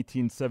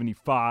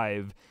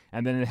 1975,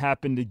 and then it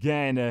happened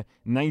again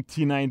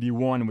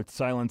 1991 with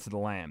Silence of the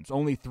Lambs.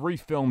 Only 3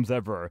 films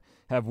ever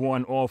have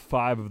won all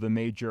 5 of the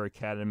major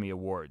Academy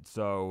Awards.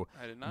 So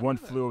One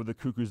Flew Over the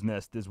Cuckoo's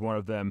Nest is one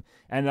of them.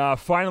 And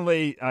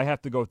finally, I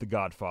have to go with The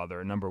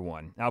Godfather, number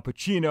 1. Al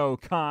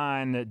Pacino,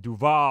 Khan,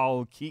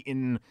 Duvall,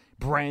 Keaton,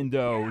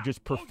 Brando,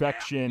 just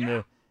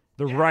perfection.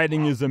 The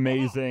writing is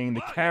amazing.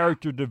 The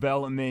character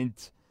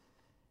development.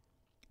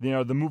 You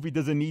know, the movie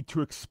doesn't need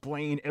to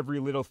explain every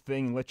little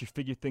thing and let you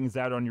figure things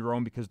out on your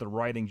own because the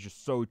writing's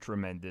just so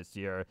tremendous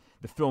here.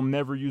 The film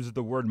never uses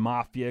the word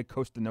mafia,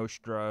 Costa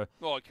Nostra.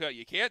 Well,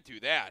 you can't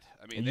do that.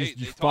 I mean,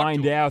 you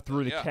find out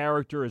through the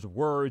characters,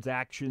 words,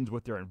 actions,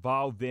 what they're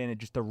involved in, and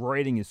just the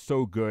writing is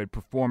so good.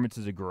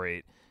 Performances are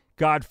great.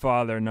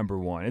 Godfather, number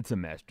 1. It's a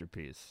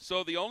masterpiece.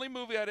 So the only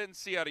movie I didn't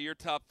see out of your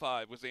top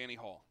 5 was Annie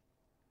Hall.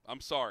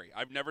 I'm sorry.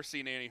 I've never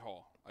seen Annie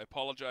Hall. I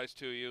apologize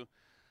to you.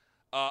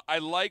 I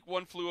like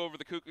One Flew Over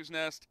the Cuckoo's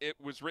Nest. It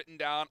was written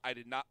down. I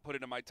did not put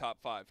it in my top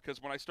 5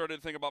 because when I started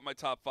to think about my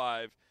top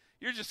 5,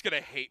 you're just going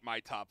to hate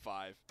my top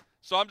 5.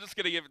 So I'm just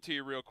going to give it to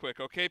you real quick.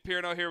 Okay,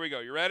 Pierno, here we go.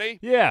 You ready?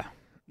 Yeah.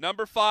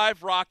 Number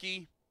 5,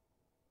 Rocky.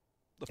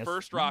 The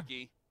first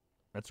Rocky.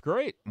 That's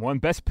great. Won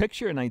Best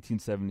Picture in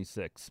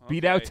 1976. Okay.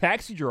 Beat out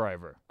Taxi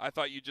Driver. I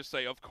thought you'd just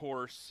say, of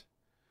course.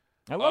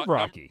 I love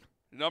Rocky.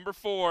 Number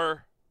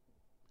 4.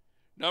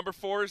 Number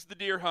 4 is The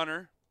Deer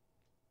Hunter.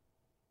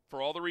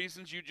 For all the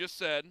reasons you just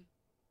said.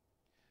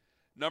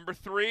 Number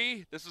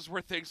 3, this is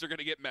where things are going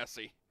to get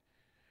messy.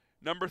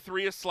 Number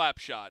 3 is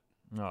Slapshot.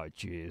 Oh,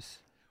 jeez.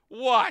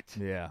 What?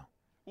 Yeah.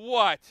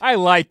 What? I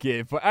like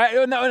it, but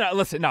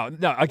listen, no.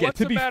 Again, What's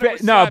to be fair,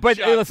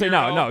 listen,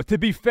 no. To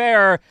be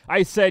fair,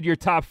 I said your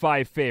top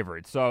 5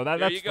 favorites, so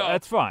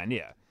that's fine.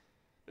 Yeah.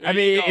 I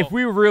mean, if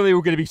we really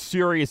were going to be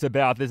serious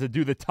about this and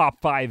do the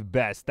top 5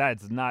 best,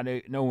 that's not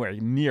nowhere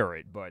near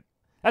it. But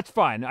that's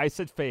fine. I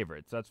said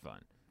favorites. That's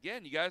fine.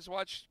 Again, you guys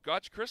watched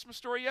Christmas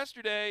Story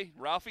yesterday.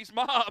 Ralphie's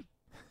mom.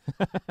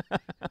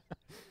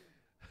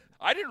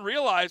 I didn't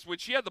realize when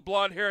she had the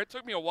blonde hair. It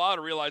took me a while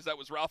to realize that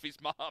was Ralphie's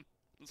mom. I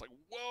was like,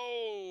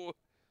 whoa.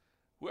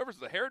 Whoever's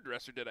the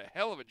hairdresser did a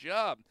hell of a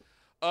job.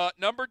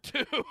 Number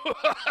 2.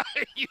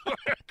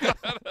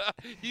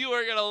 you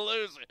are gonna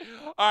lose it.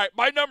 All right,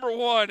 my number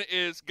 1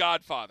 is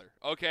Godfather.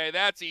 Okay,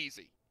 that's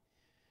easy.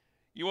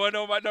 You want to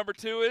know what my number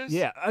 2 is?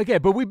 Yeah, okay,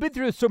 but we've been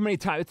through this so many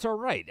times. It's all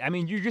right. I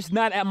mean, you're just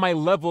not at my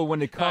level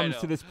when it comes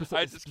to this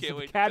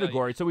specific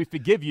category, so we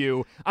forgive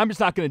you. I'm just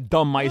not going to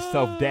dumb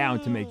myself down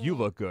to make you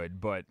look good.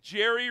 But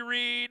Jerry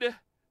Reed,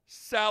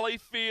 Sally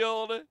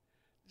Field,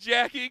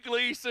 Jackie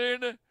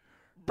Gleason,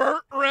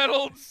 Burt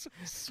Reynolds,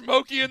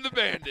 Smokey and the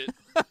Bandit.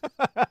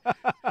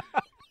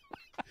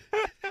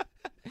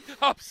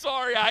 I'm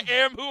sorry, I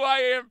am who I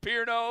am,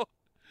 Pierno.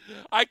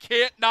 I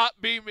can't not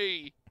be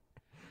me.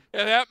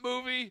 And that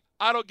movie,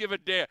 I don't give a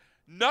damn.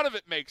 None of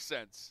it makes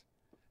sense.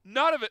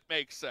 None of it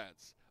makes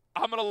sense.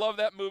 I'm going to love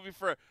that movie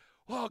for,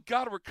 oh,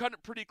 God, we're cutting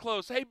it pretty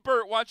close. Hey,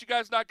 Bert, why don't you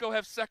guys not go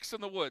have sex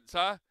in the woods,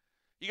 huh?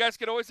 You guys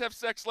can always have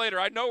sex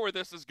later. I know where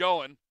this is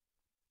going.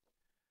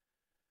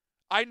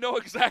 I know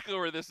exactly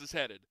where this is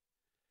headed.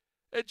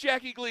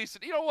 Jackie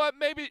Gleason, you know what?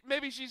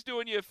 Maybe she's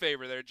doing you a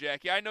favor there,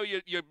 Jackie. I know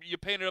you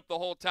painted up the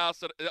whole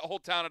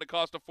town at a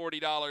cost of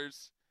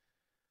 $40.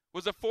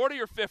 Was it 40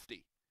 or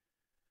 50?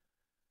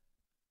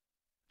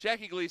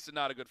 Jackie Gleason,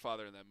 not a good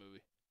father in that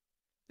movie.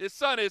 His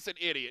son is an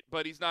idiot,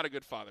 but he's not a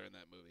good father in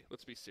that movie.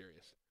 Let's be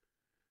serious.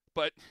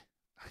 But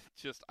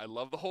I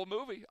love the whole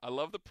movie. I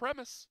love the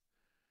premise.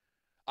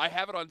 I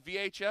have it on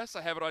VHS,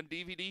 I have it on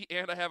DVD,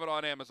 and I have it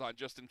on Amazon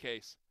just in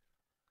case.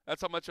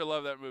 That's how much I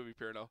love that movie,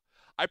 Pierno.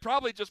 I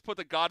probably just put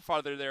The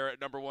Godfather there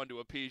at number 1 to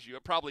appease you.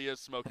 It probably is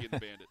Smokey and the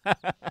Bandit.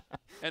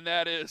 And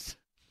that is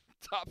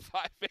top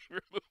 5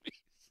 favorite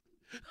movies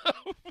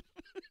of the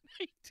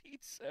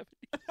 1970s.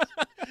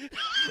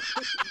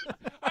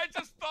 I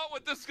just thought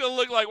what this is going to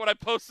look like when I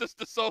post this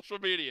to social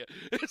media.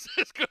 This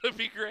is going to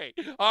be great.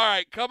 All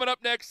right, coming up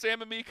next,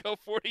 Sam Amico,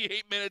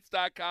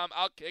 48minutes.com,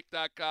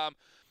 Outkick.com.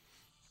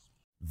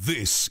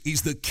 This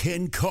is the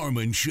Ken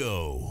Carman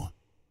Show.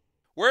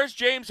 Where's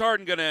James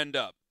Harden going to end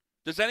up?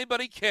 Does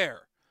anybody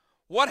care?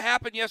 What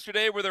happened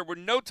yesterday where there were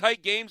no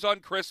tight games on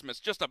Christmas?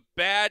 Just a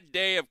bad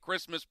day of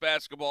Christmas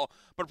basketball,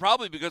 but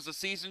probably because the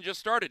season just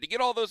started. To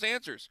get all those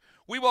answers,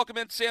 we welcome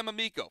in Sam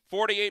Amico,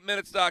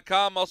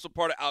 48minutes.com, also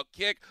part of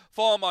Outkick.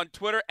 Follow him on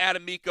Twitter,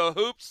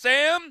 @AmicoHoops.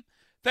 Sam,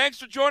 thanks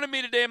for joining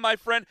me today, my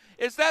friend.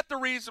 Is that the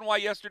reason why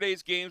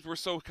yesterday's games were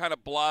so kind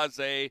of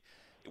blasé?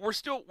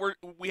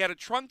 We had a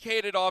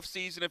truncated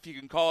offseason, if you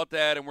can call it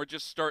that, and we're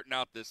just starting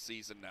out this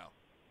season now.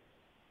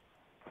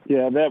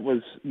 Yeah, that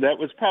was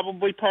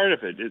probably part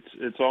of it.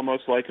 It's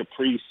almost like a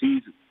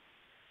preseason.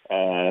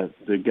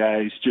 The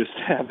guys just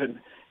haven't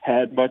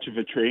had much of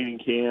a training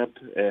camp,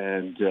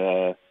 and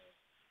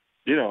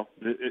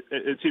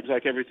it seems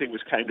like everything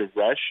was kind of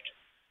rushed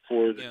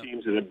for the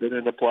teams that have been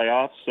in the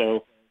playoffs.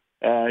 So,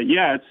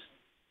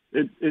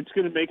 it's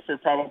going to make for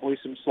probably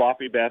some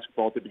sloppy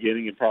basketball at the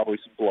beginning and probably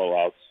some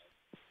blowouts.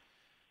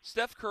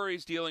 Steph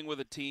Curry's dealing with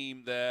a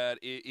team that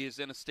is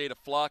in a state of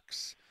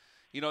flux.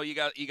 You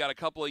got a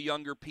couple of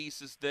younger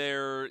pieces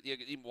there.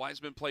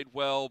 Wiseman played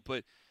well,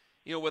 but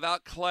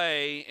without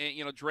Clay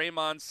and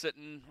Draymond's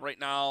sitting right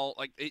now.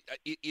 Like,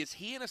 is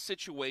he in a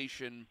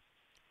situation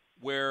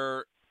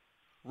where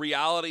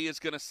reality is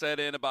going to set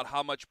in about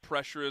how much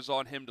pressure is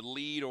on him to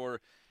lead,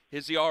 or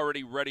is he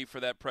already ready for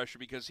that pressure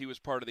because he was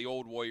part of the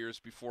old Warriors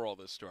before all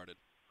this started?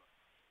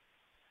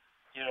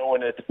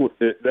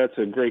 That's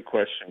a great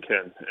question,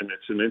 Ken, and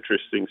it's an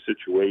interesting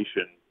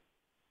situation.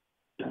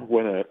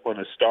 When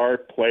a star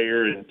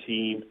player and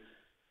team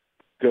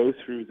go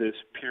through this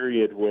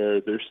period where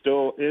they're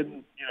still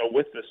in,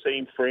 with the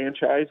same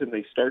franchise and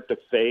they start to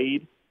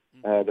fade,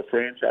 the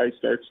franchise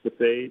starts to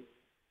fade,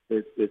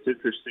 it's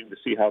interesting to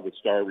see how the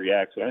star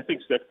reacts. And I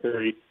think Steph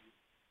Curry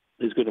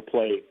is going to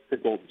play for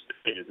Golden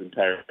State his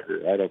entire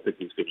career. I don't think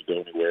he's going to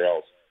go anywhere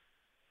else.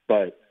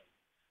 But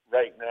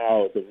right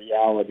now, the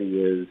reality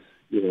is,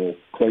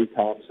 Klay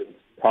Thompson's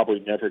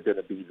probably never going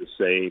to be the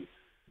same.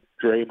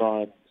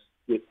 Draymond's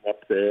getting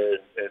up there,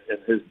 and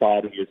his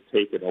body has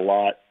taken a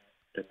lot.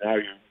 And now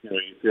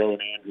you throw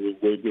in Andrew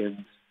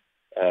Wiggins,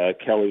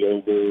 Kelly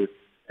Oubre,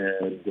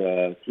 and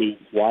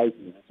James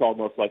Wiseman. It's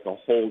almost like a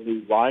whole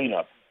new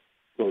lineup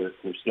for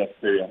Steph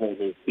Curry, a whole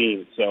new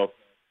team. So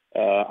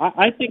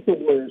I think the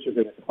Warriors are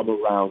going to come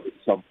around at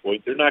some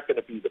point. They're not going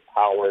to be the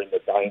power and the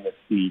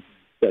dynasty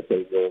that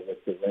they were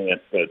with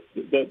Durant, but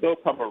they'll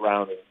come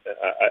around. And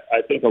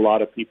I think a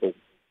lot of people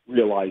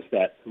realize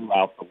that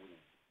throughout the league,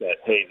 that,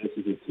 hey, this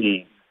is a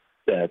team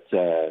that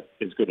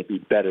is going to be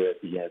better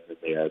at the end than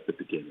they are at the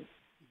beginning.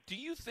 Do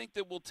you think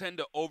that we'll tend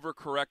to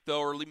overcorrect,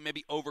 though, or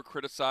maybe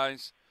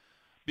over-criticize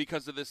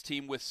because of this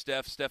team with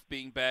Steph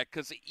being back?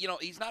 Because,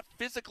 he's not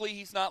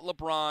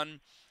LeBron.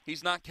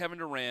 He's not Kevin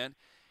Durant.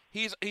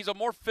 He's a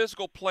more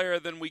physical player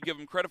than we give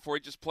him credit for.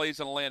 He just plays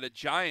in Atlanta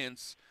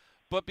Giants.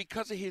 But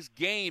because of his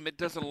game, it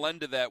doesn't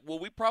lend to that. Will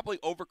we probably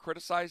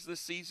over-criticize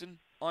this season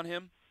on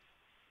him?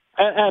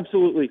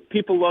 Absolutely.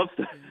 People love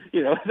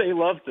they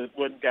love it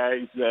when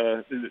guys,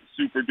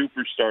 super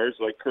duper stars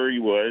like Curry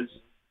was,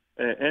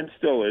 and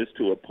still is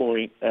to a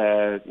point,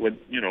 when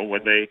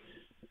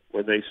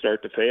they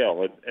start to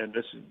fail, and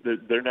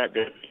they're not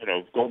going.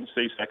 Golden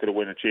State's not going to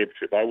win a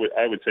championship. I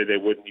would say they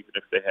wouldn't, even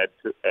if they had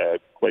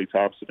Klay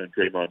Thompson and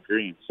Draymond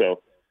Green.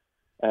 So,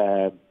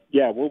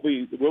 we'll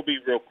be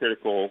real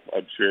critical.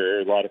 I'm sure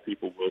a lot of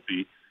people will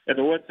be. And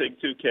the one thing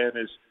too, Ken,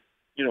 is,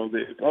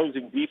 the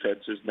opposing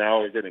defenses now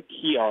are going to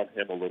key on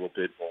him a little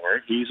bit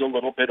more. He's a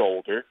little bit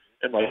older,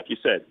 and like you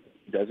said,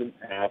 he doesn't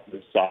have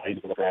the size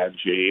of LeBron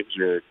James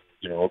or,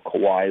 a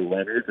Kawhi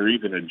Leonard or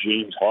even a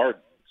James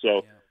Harden.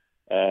 So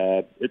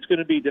it's going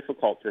to be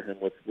difficult for him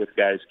with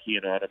guys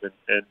keying on him,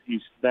 and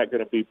he's not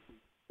going to be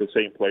the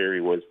same player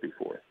he was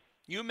before.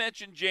 You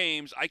mentioned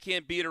James. I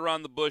can't beat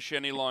around the bush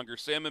any longer.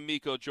 Sam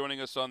Amico joining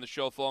us on the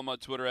show. Follow him on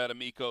Twitter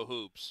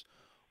 @AmicoHoops.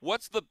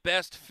 What's the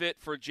best fit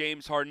for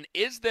James Harden?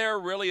 Is there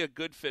really a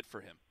good fit for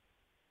him?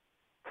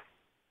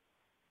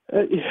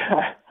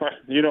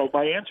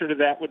 My answer to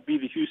that would be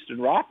the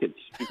Houston Rockets,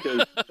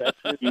 because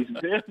that's where he's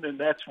been and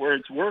that's where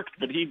it's worked,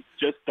 but he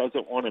just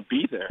doesn't want to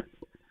be there.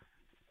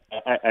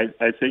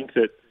 I think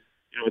that,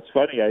 it's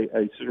funny.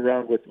 I sit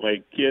around with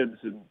my kids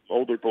and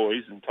older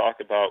boys and talk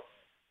about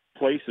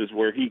places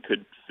where he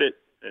could fit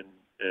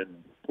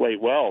and play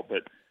well,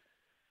 but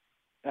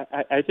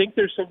I think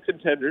there's some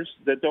contenders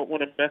that don't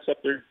want to mess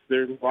up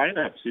their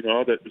lineups.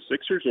 That the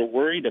Sixers are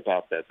worried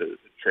about that. The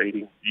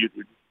trading,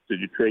 did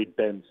you trade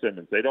Ben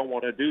Simmons? They don't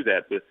want to do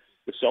that. The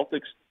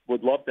Celtics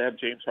would love to have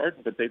James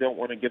Harden, but they don't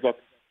want to give up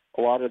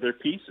a lot of their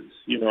pieces.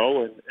 And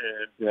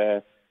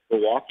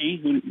Milwaukee,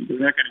 they're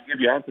not going to give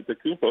you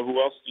Antetokounmpo. Who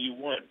else do you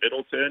want?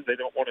 Middleton, they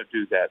don't want to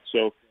do that.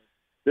 So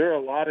there are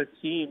a lot of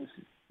teams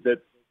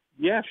that,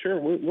 yeah, sure,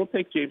 we'll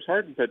take James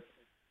Harden, but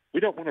we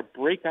don't want to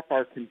break up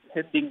our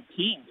contending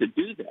team to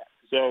do that.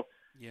 So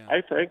yeah.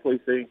 I frankly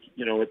think,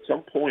 at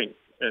some point,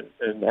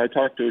 and I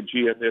talked to a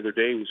GM the other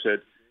day who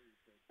said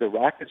the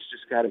Rockets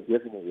just got to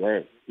give him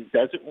away. He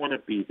doesn't want to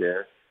be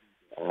there.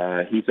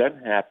 He's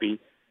unhappy.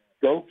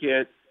 Go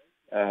get,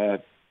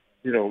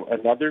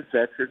 another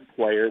veteran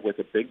player with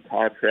a big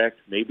contract,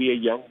 maybe a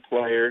young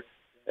player,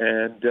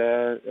 and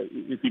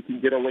if you can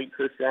get a late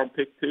first-round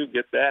pick too,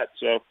 get that.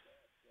 So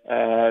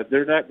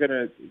they're not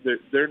going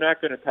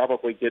to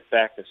probably get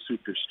back a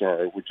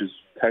superstar, which is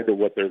kind of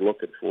what they're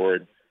looking for.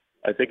 And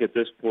I think at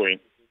this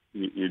point,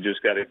 you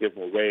just got to give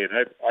them away. And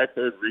I've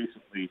heard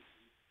recently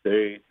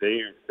they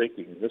are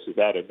thinking, and this is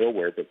out of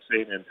nowhere, but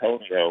San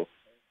Antonio,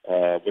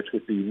 which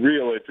would be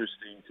real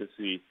interesting to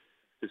see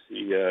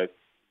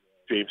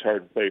James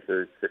Harden play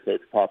for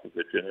Coach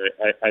Popovich.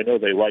 And I know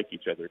they like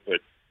each other,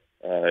 but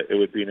it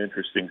would be an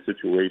interesting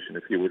situation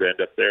if he would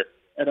end up there.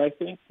 And I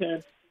think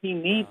he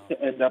needs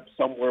to end up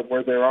somewhere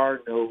where there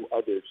are no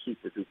other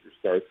super-duper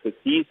stars because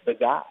he's the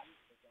guy.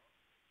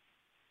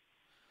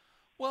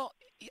 Well,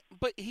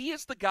 but he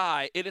is the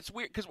guy, and it's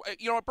weird because,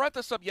 I brought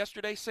this up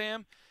yesterday,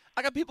 Sam.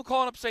 I got people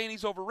calling up saying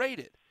he's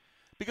overrated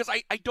because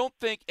I don't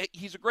think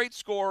he's a great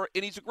scorer,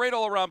 and he's a great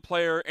all-around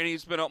player, and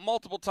he's been a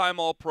multiple-time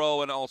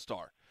All-Pro and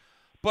All-Star.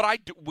 But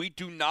we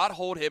do not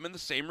hold him in the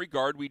same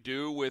regard we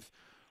do with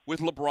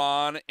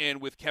LeBron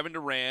and with Kevin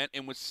Durant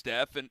and with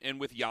Steph and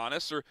with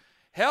Giannis. Or,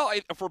 hell,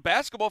 for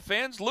basketball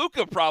fans,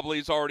 Luka probably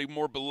is already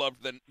more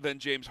beloved than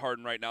James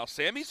Harden right now.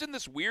 Sammy's in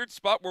this weird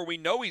spot where we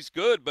know he's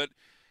good, but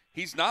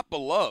he's not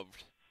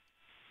beloved.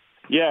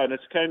 Yeah, and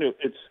it's kind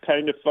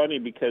of funny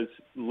because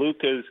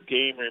Luka's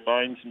game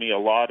reminds me a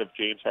lot of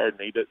James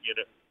Harden.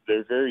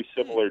 They're very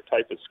similar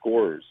type of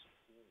scorers,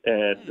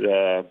 and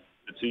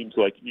it seems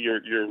like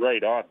you're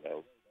right on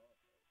though.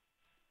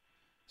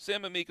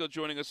 Sam Amico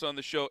joining us on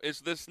the show. Is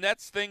this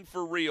Nets thing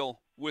for real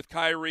with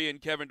Kyrie and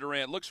Kevin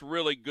Durant? Looks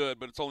really good,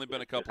 but it's only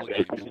been a couple of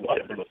games.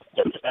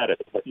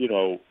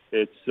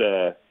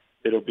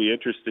 It'll be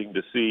interesting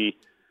to see.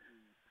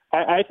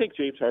 I think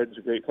James Harden's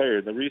a great player,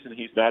 and the reason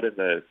he's not in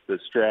the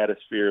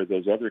stratosphere of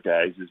those other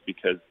guys is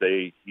because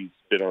he's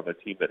been on a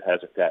team that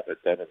hasn't gotten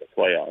it done in the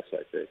playoffs,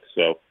 I think.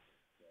 So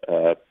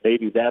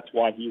maybe that's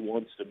why he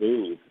wants to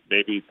move.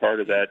 Maybe part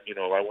of that,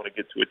 I want to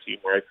get to a team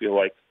where I feel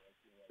like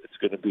it's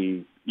going to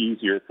be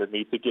easier for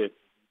me to get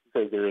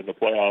further in the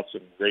playoffs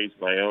and raise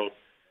my own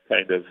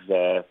kind of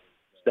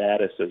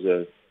status as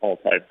an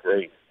all-time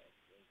great.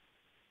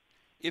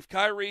 If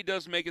Kyrie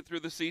does make it through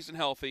the season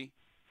healthy,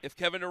 if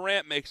Kevin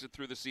Durant makes it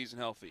through the season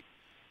healthy,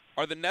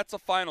 are the Nets a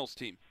finals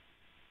team?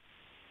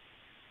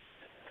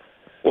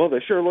 Well,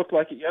 they sure looked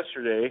like it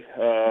yesterday.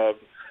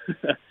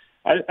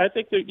 I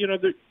think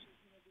that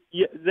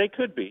they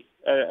could be.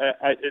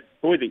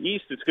 The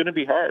East is going to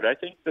be hard. I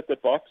think that the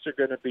Bucks are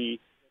going to be,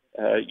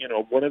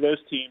 one of those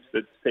teams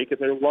that's taken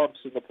their lumps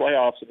in the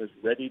playoffs and is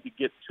ready to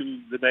get to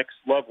the next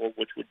level,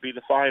 which would be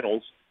the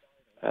finals.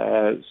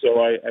 So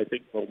I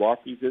think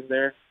Milwaukee's in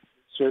there.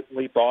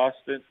 Certainly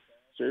Boston.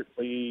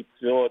 Certainly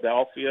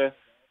Philadelphia.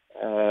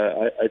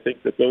 I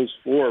think that those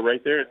four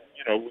right there,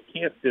 we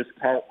can't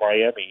discount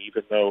Miami,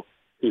 even though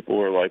people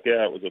were like,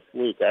 yeah, it was a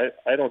fluke.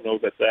 I don't know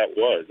that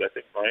was. I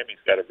think Miami's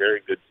got a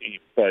very good team.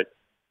 But,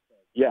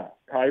 yeah,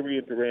 Kyrie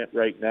and Durant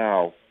right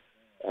now,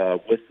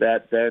 with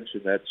that bench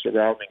and that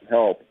surrounding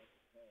help,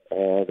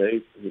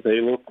 they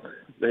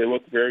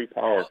look very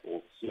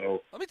powerful.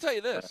 So let me tell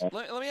you this.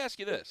 Let me ask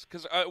you this,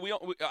 because I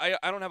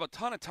don't have a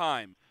ton of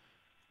time.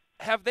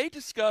 Have they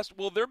discussed,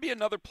 will there be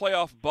another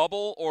playoff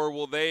bubble, or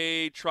will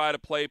they try to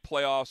play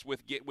playoffs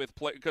with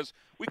play? Because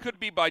we could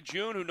be by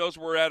June. Who knows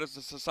where we're at as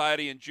a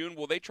society in June?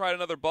 Will they try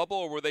another bubble,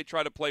 or will they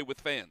try to play with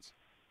fans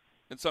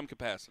in some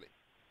capacity?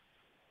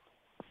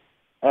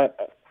 I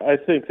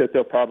think that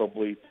they'll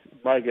probably,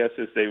 my guess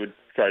is they would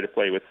try to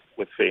play with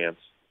fans.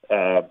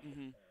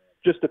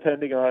 Just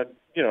depending on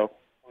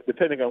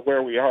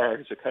where we are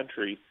as a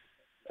country.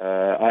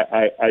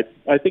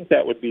 I think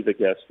that would be the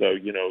guess, though.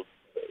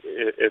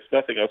 If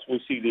nothing else, we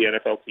see the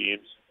NFL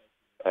teams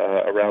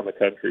around the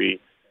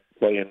country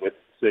playing with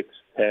 6,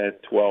 10,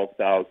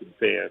 12,000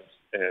 fans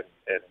and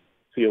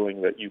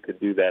feeling that you can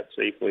do that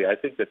safely. I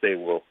think that they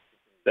will.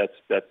 That's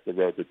the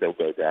road that they'll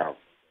go down.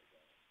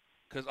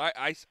 Because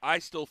I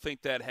still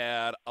think that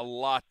had a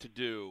lot to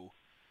do.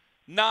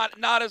 Not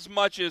as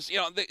much as,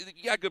 you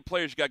got good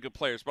players,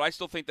 but I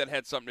still think that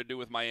had something to do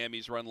with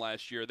Miami's run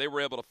last year. They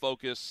were able to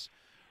focus,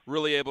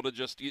 really able to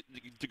just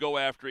to go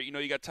after it.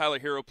 You got Tyler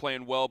Hero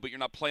playing well, but you're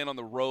not playing on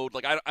the road.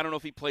 Like I don't know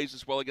if he plays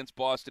as well against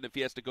Boston if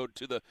he has to go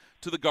to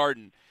the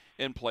Garden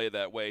and play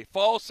that way.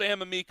 Follow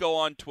Sam Amico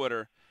on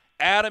Twitter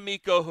at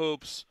Amico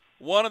Hoops,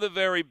 one of the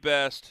very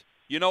best.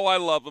 You know I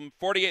love them.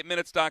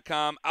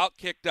 48minutes.com,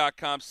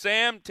 outkick.com.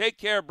 Sam, take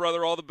care,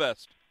 brother. All the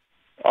best.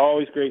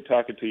 Always great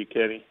talking to you,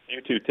 Kenny.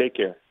 You too. Take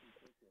care.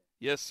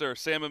 Yes, sir.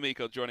 Sam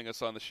Amico joining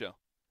us on the show.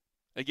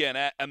 Again,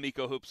 at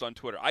Amico Hoops on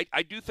Twitter.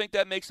 I do think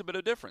that makes a bit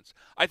of difference.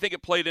 I think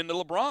it played into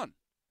LeBron.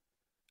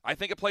 I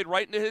think it played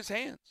right into his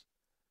hands.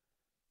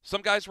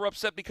 Some guys were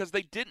upset because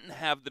they didn't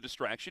have the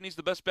distraction. He's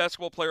the best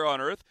basketball player on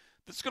earth.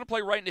 This is going to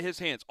play right into his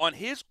hands. On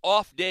his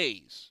off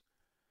days,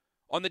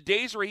 on the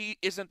days where he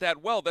isn't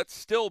that well, that's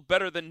still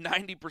better than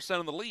 90%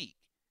 of the league.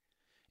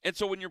 And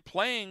so when you're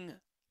playing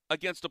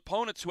against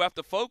opponents who have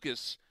to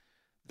focus,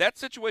 that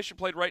situation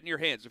played right in your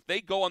hands. If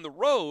they go on the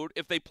road,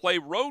 if they play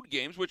road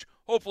games, which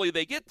hopefully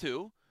they get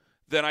to,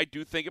 then I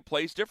do think it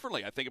plays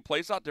differently. I think it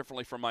plays out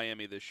differently for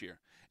Miami this year.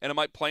 And it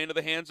might play into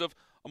the hands of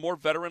a more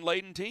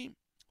veteran-laden team.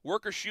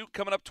 Work or Shoot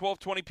coming up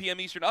 12:20 p.m.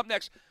 Eastern. Up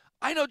next,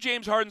 I know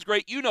James Harden's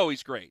great. You know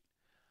he's great.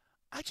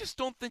 I just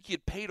don't think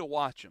you'd pay to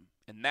watch him,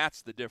 and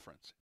that's the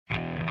difference.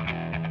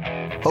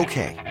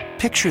 Okay,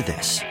 picture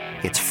this.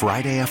 It's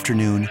Friday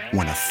afternoon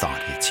when a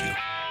thought hits you.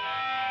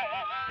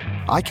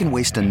 I can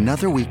waste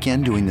another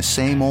weekend doing the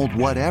same old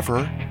whatever,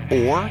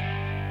 or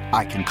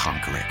I can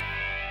conquer it.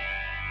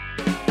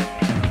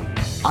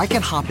 I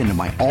can hop into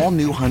my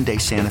all-new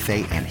Hyundai Santa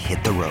Fe and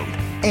hit the road.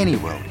 Any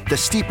road. The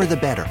steeper, the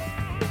better.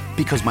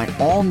 Because my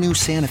all-new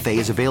Santa Fe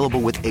is available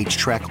with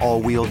H-Track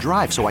all-wheel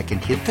drive, so I can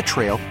hit the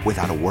trail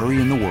without a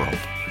worry in the world.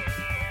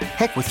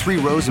 Heck, with 3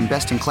 rows and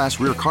best-in-class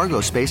rear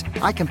cargo space,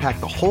 I can pack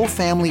the whole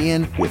family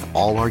in with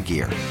all our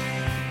gear.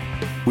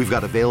 We've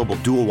got available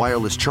dual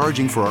wireless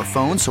charging for our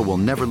phones, so we'll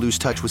never lose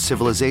touch with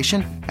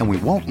civilization, and we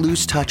won't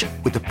lose touch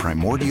with the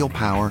primordial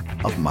power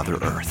of Mother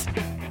Earth.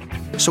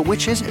 So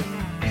which is it?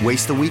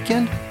 Waste the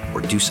weekend or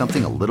do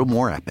something a little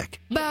more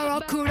epic?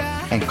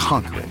 And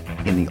conquer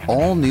it in the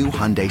all-new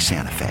Hyundai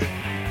Santa Fe.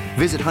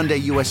 Visit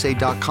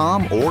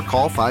HyundaiUSA.com or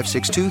call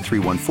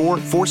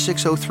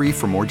 562-314-4603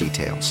 for more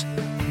details.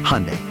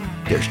 Hyundai,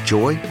 there's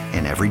joy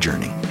in every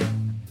journey.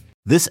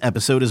 This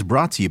episode is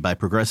brought to you by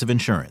Progressive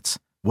Insurance.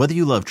 Whether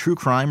you love true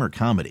crime or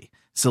comedy,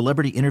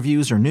 celebrity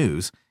interviews or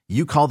news,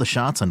 you call the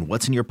shots on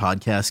what's in your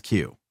podcast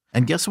queue.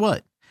 And guess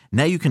what?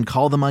 Now you can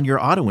call them on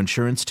your auto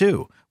insurance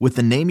too with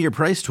the Name Your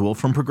Price tool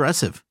from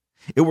Progressive.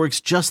 It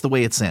works just the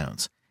way it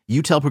sounds.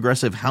 You tell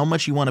Progressive how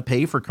much you want to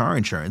pay for car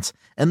insurance,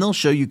 and they'll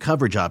show you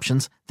coverage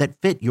options that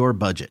fit your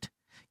budget.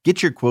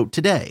 Get your quote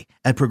today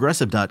at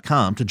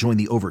Progressive.com to join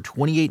the over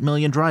 28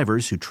 million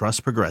drivers who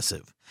trust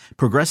Progressive.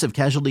 Progressive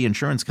Casualty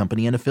Insurance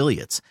Company and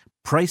Affiliates.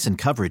 Price and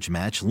coverage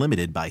match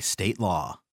limited by state law.